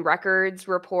open records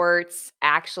reports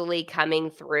actually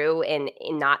coming through and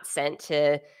not sent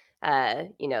to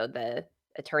the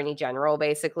attorney general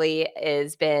basically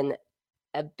has been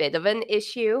a bit of an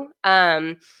issue.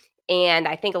 And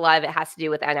I think a lot of it has to do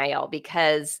with NIL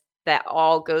because that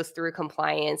all goes through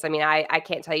compliance. I mean, I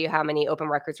can't tell you how many open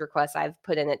records requests I've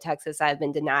put in at Texas I've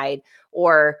been denied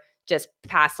or just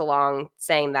passed along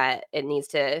saying that it needs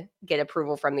to get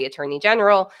approval from the attorney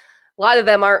general. A lot of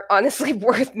them aren't honestly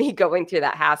worth me going through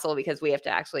that hassle because we have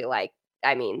to actually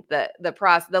the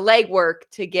process, the legwork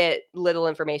to get little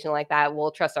information like that. We'll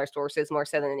trust our sources more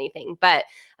so than anything. But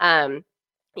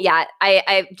yeah,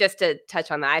 I just to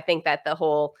touch on that, I think that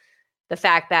the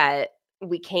fact that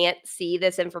we can't see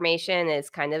this information is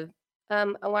kind of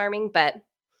alarming, but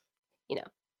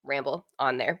ramble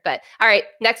on there. But all right,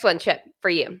 next one, Chip, for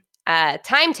you.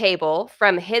 Timetable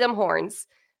from Hit 'em Horns.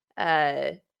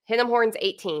 Hit 'em Horns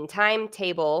 18,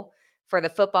 timetable for the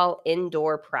football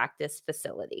indoor practice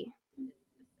facility.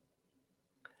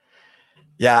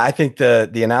 Yeah, I think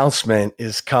the announcement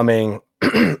is coming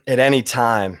at any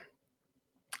time.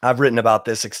 I've written about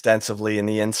this extensively in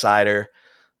the Insider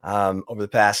over the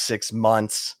past 6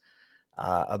 months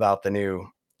about the new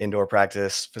indoor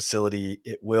practice facility.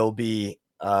 It will be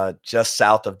just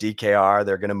south of DKR.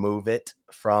 They're going to move it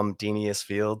from Denius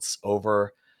Fields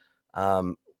over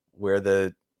where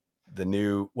the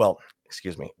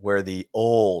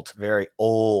old, very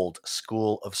old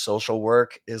School of Social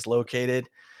Work is located.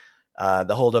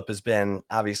 The holdup has been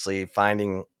obviously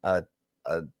finding a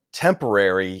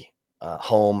temporary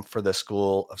home for the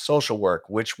School of Social Work,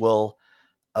 which will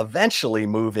eventually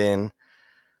move in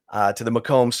to the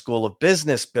Macomb School of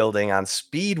Business building on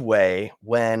Speedway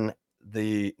when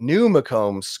the new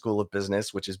Macomb School of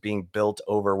Business, which is being built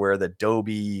over where the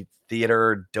Dobie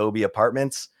Theater, Dobie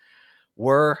Apartments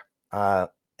were,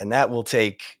 and that will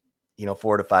take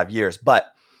 4 to 5 years.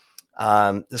 But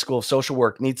the School of Social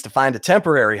Work needs to find a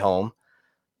temporary home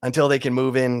until they can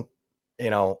move in,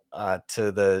 to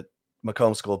the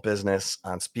Macomb School of Business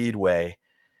on Speedway.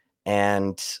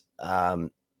 And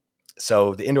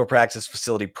so the indoor practice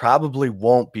facility probably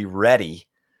won't be ready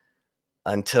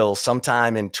until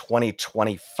sometime in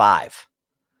 2025.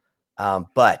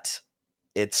 But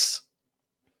it's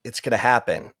going to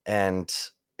happen. And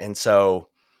so,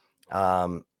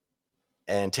 and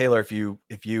Taylor, if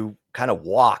you kind of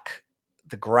walk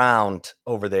the ground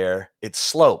over there, it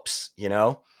slopes,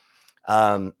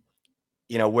 where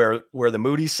the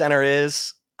Moody Center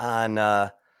is on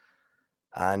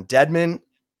Dedman,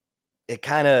 it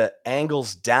kind of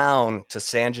angles down to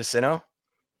San Jacinto.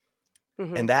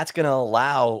 Mm-hmm. And that's going to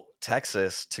allow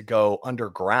Texas to go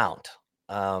underground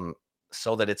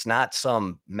so that it's not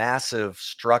some massive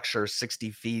structure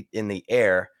 60 feet in the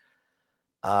air.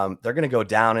 they're going to go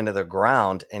down into the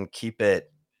ground and keep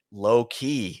it low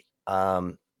key.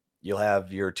 You'll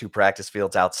have your 2 practice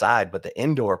fields outside, but the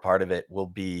indoor part of it will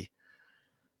be,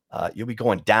 you'll be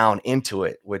going down into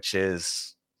it, which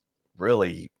is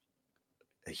really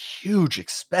a huge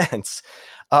expense.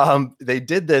 They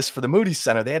did this for the Moody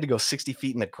Center. They had to go 60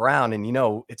 feet in the ground,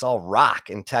 and it's all rock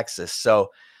in Texas.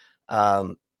 So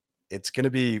it's going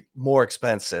to be more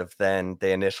expensive than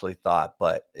they initially thought,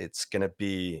 but it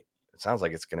sounds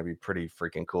like it's going to be pretty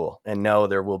freaking cool. And no,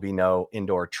 there will be no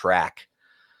indoor track.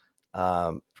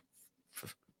 There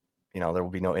will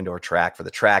be no indoor track for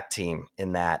the track team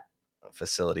in that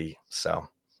facility. So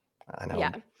I know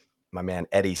my man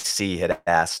Eddie C had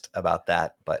asked about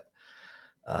that, but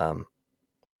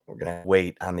we're going to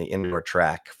wait on the indoor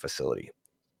track facility.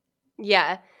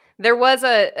 Yeah, there was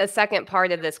a second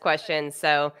part of this question.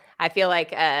 So I feel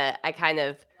like I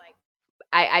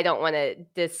don't want to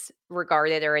disregard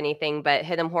it or anything, but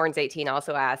Hit 'em Horns 18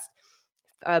 also asked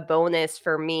a bonus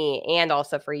for me and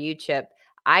also for you, Chip.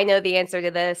 I know the answer to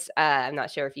this. I'm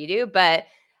not sure if you do, but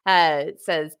it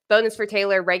says bonus for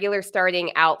Taylor, regular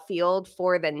starting outfield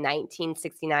for the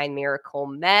 1969 Miracle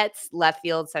Mets, left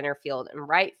field, center field, and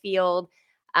right field.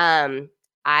 Do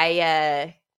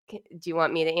you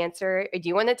want me to answer? Or do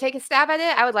you want to take a stab at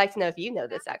it? I would like to know if you know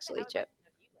this actually, Chip.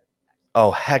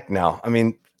 Oh, heck no. I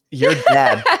mean, your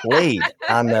dad played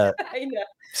on the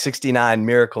 69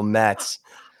 Miracle Mets.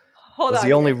 Was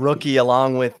the only rookie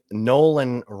along with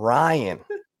Nolan Ryan.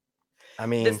 I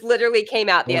mean, this literally came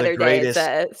out the other day. It's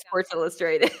a Sports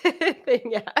Illustrated thing.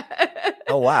 Yeah.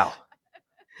 Oh, wow.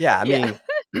 Yeah. I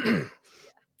mean,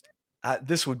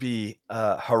 this would be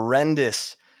a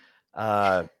horrendous,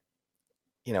 fault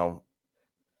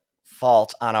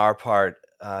on our part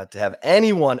to have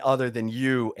anyone other than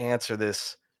you answer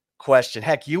this question.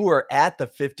 Heck, you were at the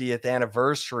 50th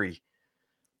anniversary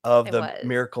of the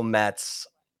Miracle Mets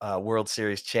World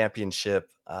Series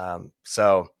championship.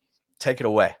 So take it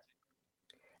away.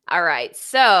 All right.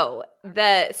 So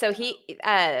this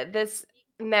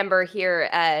member here,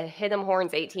 Hit 'em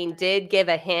Horns 18, did give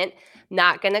a hint.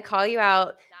 Not going to call you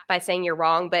out by saying you're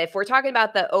wrong, but if we're talking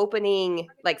about the opening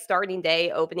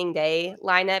day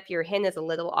lineup, your hint is a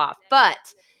little off.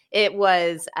 But it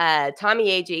was Tommy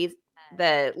Agee,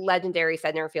 the legendary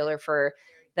center fielder for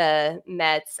the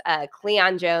Mets,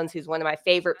 Cleon Jones, who's one of my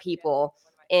favorite people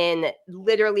in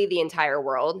literally the entire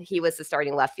world. He was the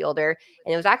starting left fielder.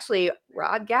 And it was actually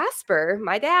Rod Gasper,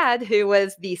 my dad, who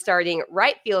was the starting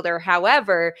right fielder.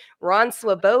 However, Ron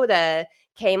Swoboda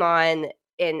came on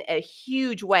in a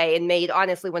huge way and made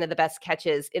honestly one of the best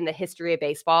catches in the history of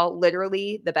baseball,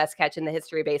 literally the best catch in the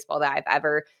history of baseball that I've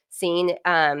ever seen.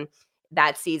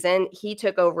 That season, he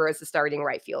took over as the starting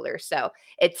right fielder. So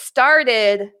it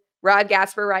started Rod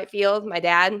Gasper right field, my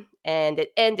dad, and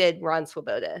it ended Ron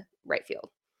Swoboda right field.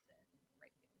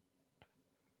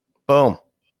 Boom.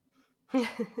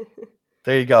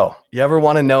 There you go. You ever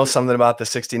want to know something about the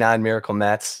 69 Miracle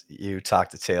Mets? You talk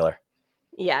to Taylor.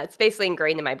 Yeah, it's basically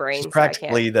ingrained in my brain. She's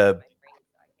practically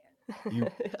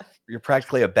you're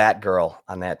practically a bat girl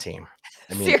on that team.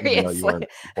 I mean, seriously, you know, you weren't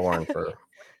born for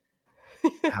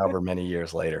however many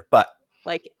years later, but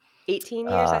like 18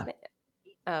 years, I think.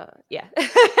 Yeah.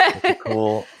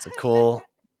 It's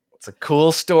a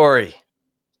cool story.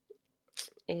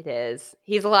 It is.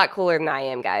 He's a lot cooler than I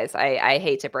am, guys. I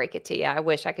hate to break it to you. I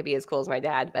wish I could be as cool as my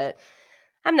dad, but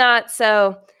I'm not.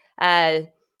 So,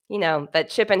 but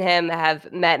Chip and him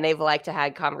have met and they've liked to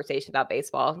have conversation about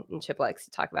baseball, and Chip likes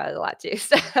to talk about it a lot too.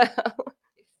 So.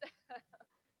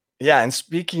 Yeah. And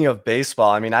speaking of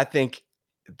baseball, I mean, I think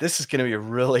this is going to be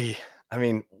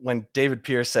when David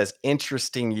Pierce says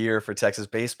interesting year for Texas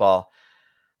baseball,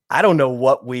 I don't know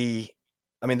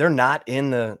they're not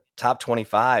in the top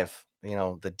 25,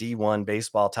 the D1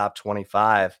 baseball top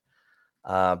 25,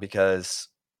 because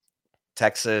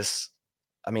Texas,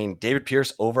 David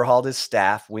Pierce overhauled his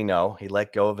staff. We know he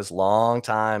let go of his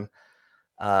long-time,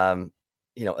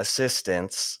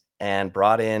 assistants and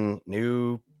brought in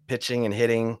new pitching and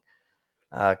hitting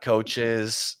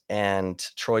coaches, and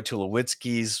Troy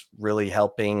Tulowitzki's really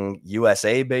helping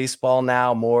USA baseball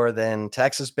now more than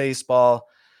Texas baseball.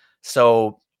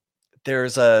 So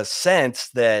there's a sense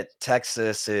that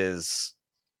Texas is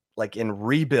like in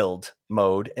rebuild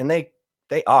mode, and they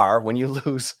are. When you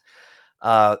lose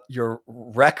your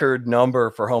record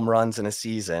number for home runs in a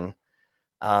season,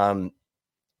 it's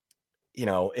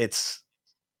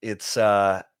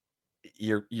a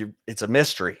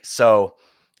mystery. So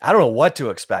I don't know what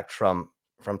to expect from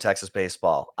Texas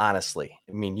baseball, honestly.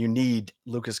 I mean, you need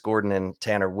Lucas Gordon and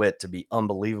Tanner Witt to be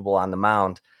unbelievable on the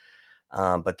mound.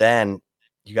 But then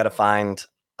you got to find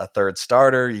a third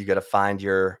starter. You got to find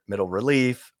your middle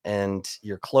relief and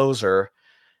your closer.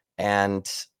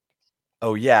 And,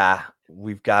 oh yeah,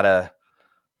 we've got to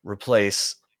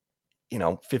replace,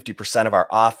 50% of our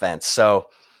offense. So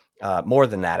more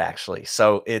than that, actually.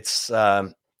 So it's,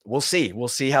 we'll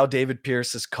see how David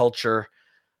Pierce's culture,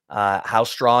 how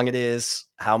strong it is,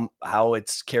 how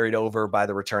it's carried over by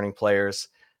the returning players.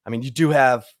 I mean, you do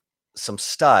have some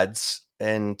studs,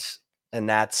 and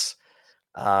that's,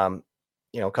 a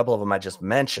couple of them I just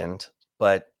mentioned,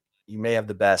 but you may have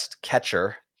the best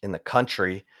catcher in the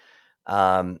country,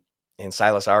 in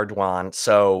Silas Ardoin.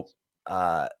 So,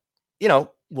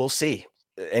 we'll see.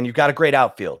 And you've got a great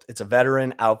outfield. It's a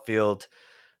veteran outfield.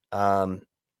 But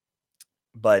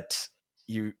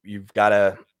you've got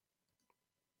to,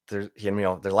 there's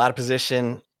a lot of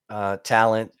position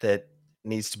talent that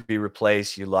needs to be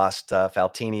replaced. You lost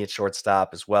Faltini at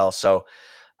shortstop as well. So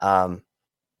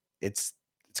it's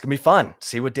gonna be fun.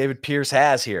 See what David Pierce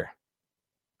has here.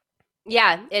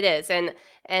 Yeah, it is. And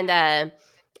I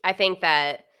think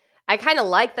that I kind of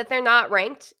like that they're not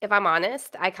ranked, if I'm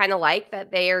honest. I kind of like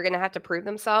that they are going to have to prove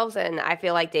themselves. And I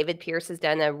feel like David Pierce has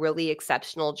done a really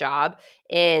exceptional job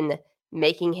in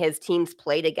making his teams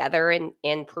play together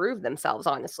and prove themselves,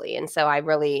 honestly. And so I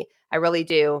really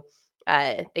do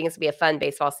think it's going to be a fun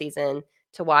baseball season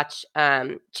to watch.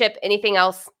 Chip, anything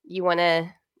else you want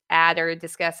to add or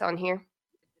discuss on here?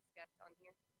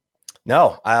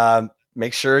 No,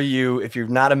 make sure if you're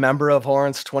not a member of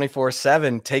Horns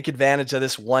 24/7, take advantage of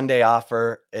this one-day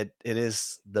offer. It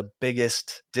is the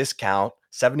biggest discount,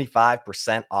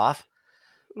 75% off.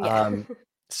 Yeah.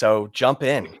 So jump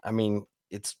in. I mean,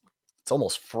 it's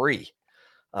almost free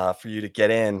for you to get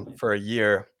in for a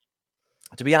year,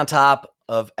 to be on top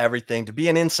of everything, to be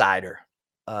an insider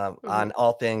on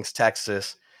all things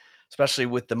Texas, especially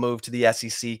with the move to the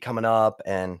SEC coming up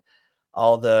and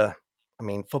all the,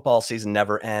 football season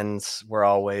never ends. We're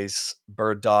always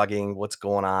bird dogging what's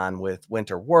going on with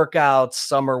winter workouts,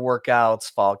 summer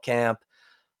workouts, fall camp,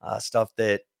 stuff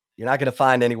that you're not going to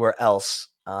find anywhere else.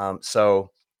 So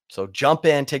jump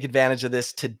in, take advantage of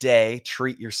this today,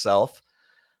 treat yourself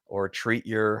or treat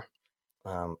your,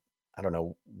 I don't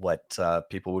know what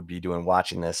people would be doing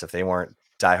watching this if they weren't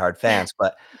diehard fans,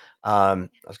 but I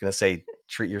was going to say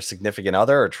treat your significant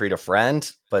other or treat a friend,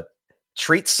 but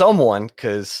treat someone,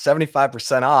 because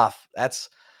 75% off, that's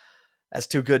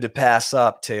too good to pass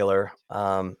up, Taylor.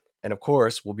 And of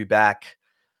course, we'll be back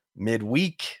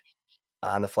midweek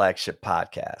on the Flagship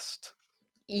Podcast.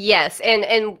 Yes.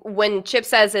 And when Chip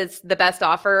says it's the best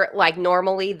offer, like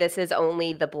normally this is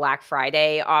only the Black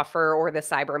Friday offer or the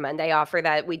Cyber Monday offer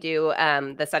that we do,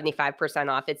 the 75%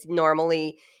 off. It's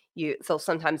normally so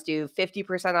sometimes do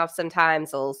 50% off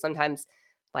sometimes. So sometimes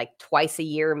like twice a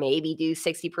year, maybe do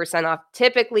 60% off.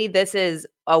 Typically, this is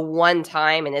a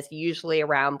one-time, and it's usually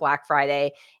around Black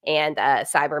Friday and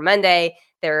Cyber Monday.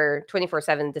 They're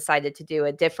 24/7 decided to do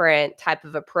a different type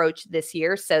of approach this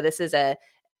year. So this is I'm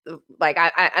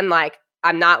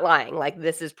not lying. Like,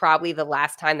 this is probably the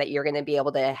last time that you're going to be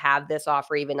able to have this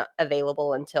offer even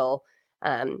available until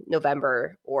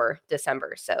November or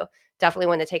December. So definitely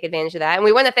want to take advantage of that. And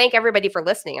we want to thank everybody for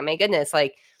listening. I mean, goodness,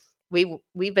 like,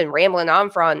 we've been rambling on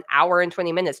for an hour and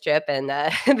 20 minutes, Chip, and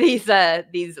these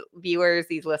viewers,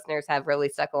 these listeners have really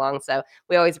stuck along. So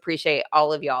we always appreciate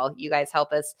all of y'all. You guys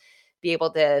help us be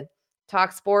able to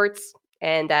talk sports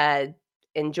and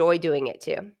enjoy doing it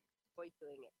too.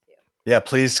 Yeah,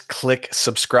 please click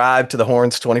subscribe to the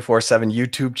Horns 24/7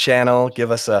 YouTube channel.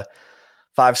 Give us a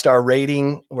 5-star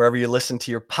rating wherever you listen to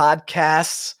your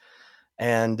podcasts,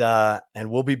 and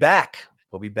we'll be back.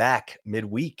 We'll be back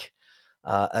midweek.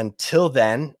 Until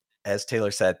then, as Taylor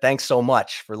said, thanks so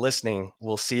much for listening.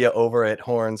 We'll see you over at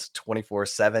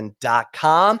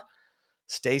horns247.com.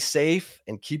 Stay safe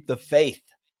and keep the faith.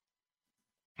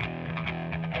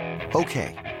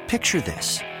 Okay, picture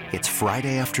this. It's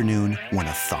Friday afternoon when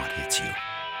a thought hits you.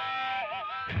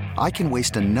 I can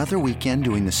waste another weekend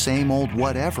doing the same old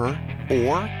whatever,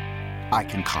 or I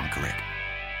can conquer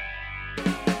it.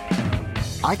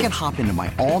 I can hop into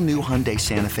my all-new Hyundai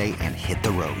Santa Fe and hit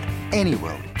the road. Any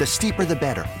road. The steeper, the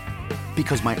better.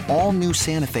 Because my all-new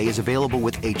Santa Fe is available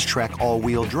with H-Track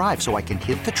all-wheel drive, so I can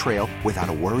hit the trail without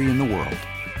a worry in the world.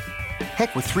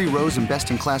 Heck, with 3 rows and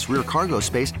best-in-class rear cargo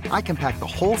space, I can pack the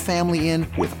whole family in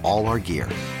with all our gear.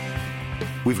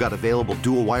 We've got available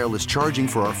dual wireless charging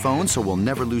for our phones, so we'll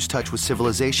never lose touch with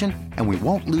civilization, and we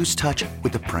won't lose touch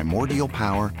with the primordial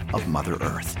power of Mother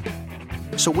Earth.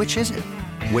 So which is it?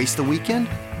 Waste the weekend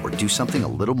or do something a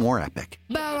little more epic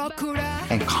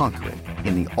and conquer it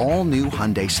in the all-new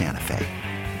Hyundai Santa Fe.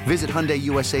 Visit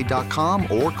HyundaiUSA.com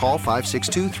or call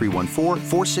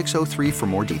 562-314-4603 for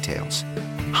more details.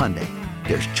 Hyundai,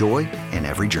 there's joy in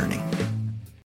every journey.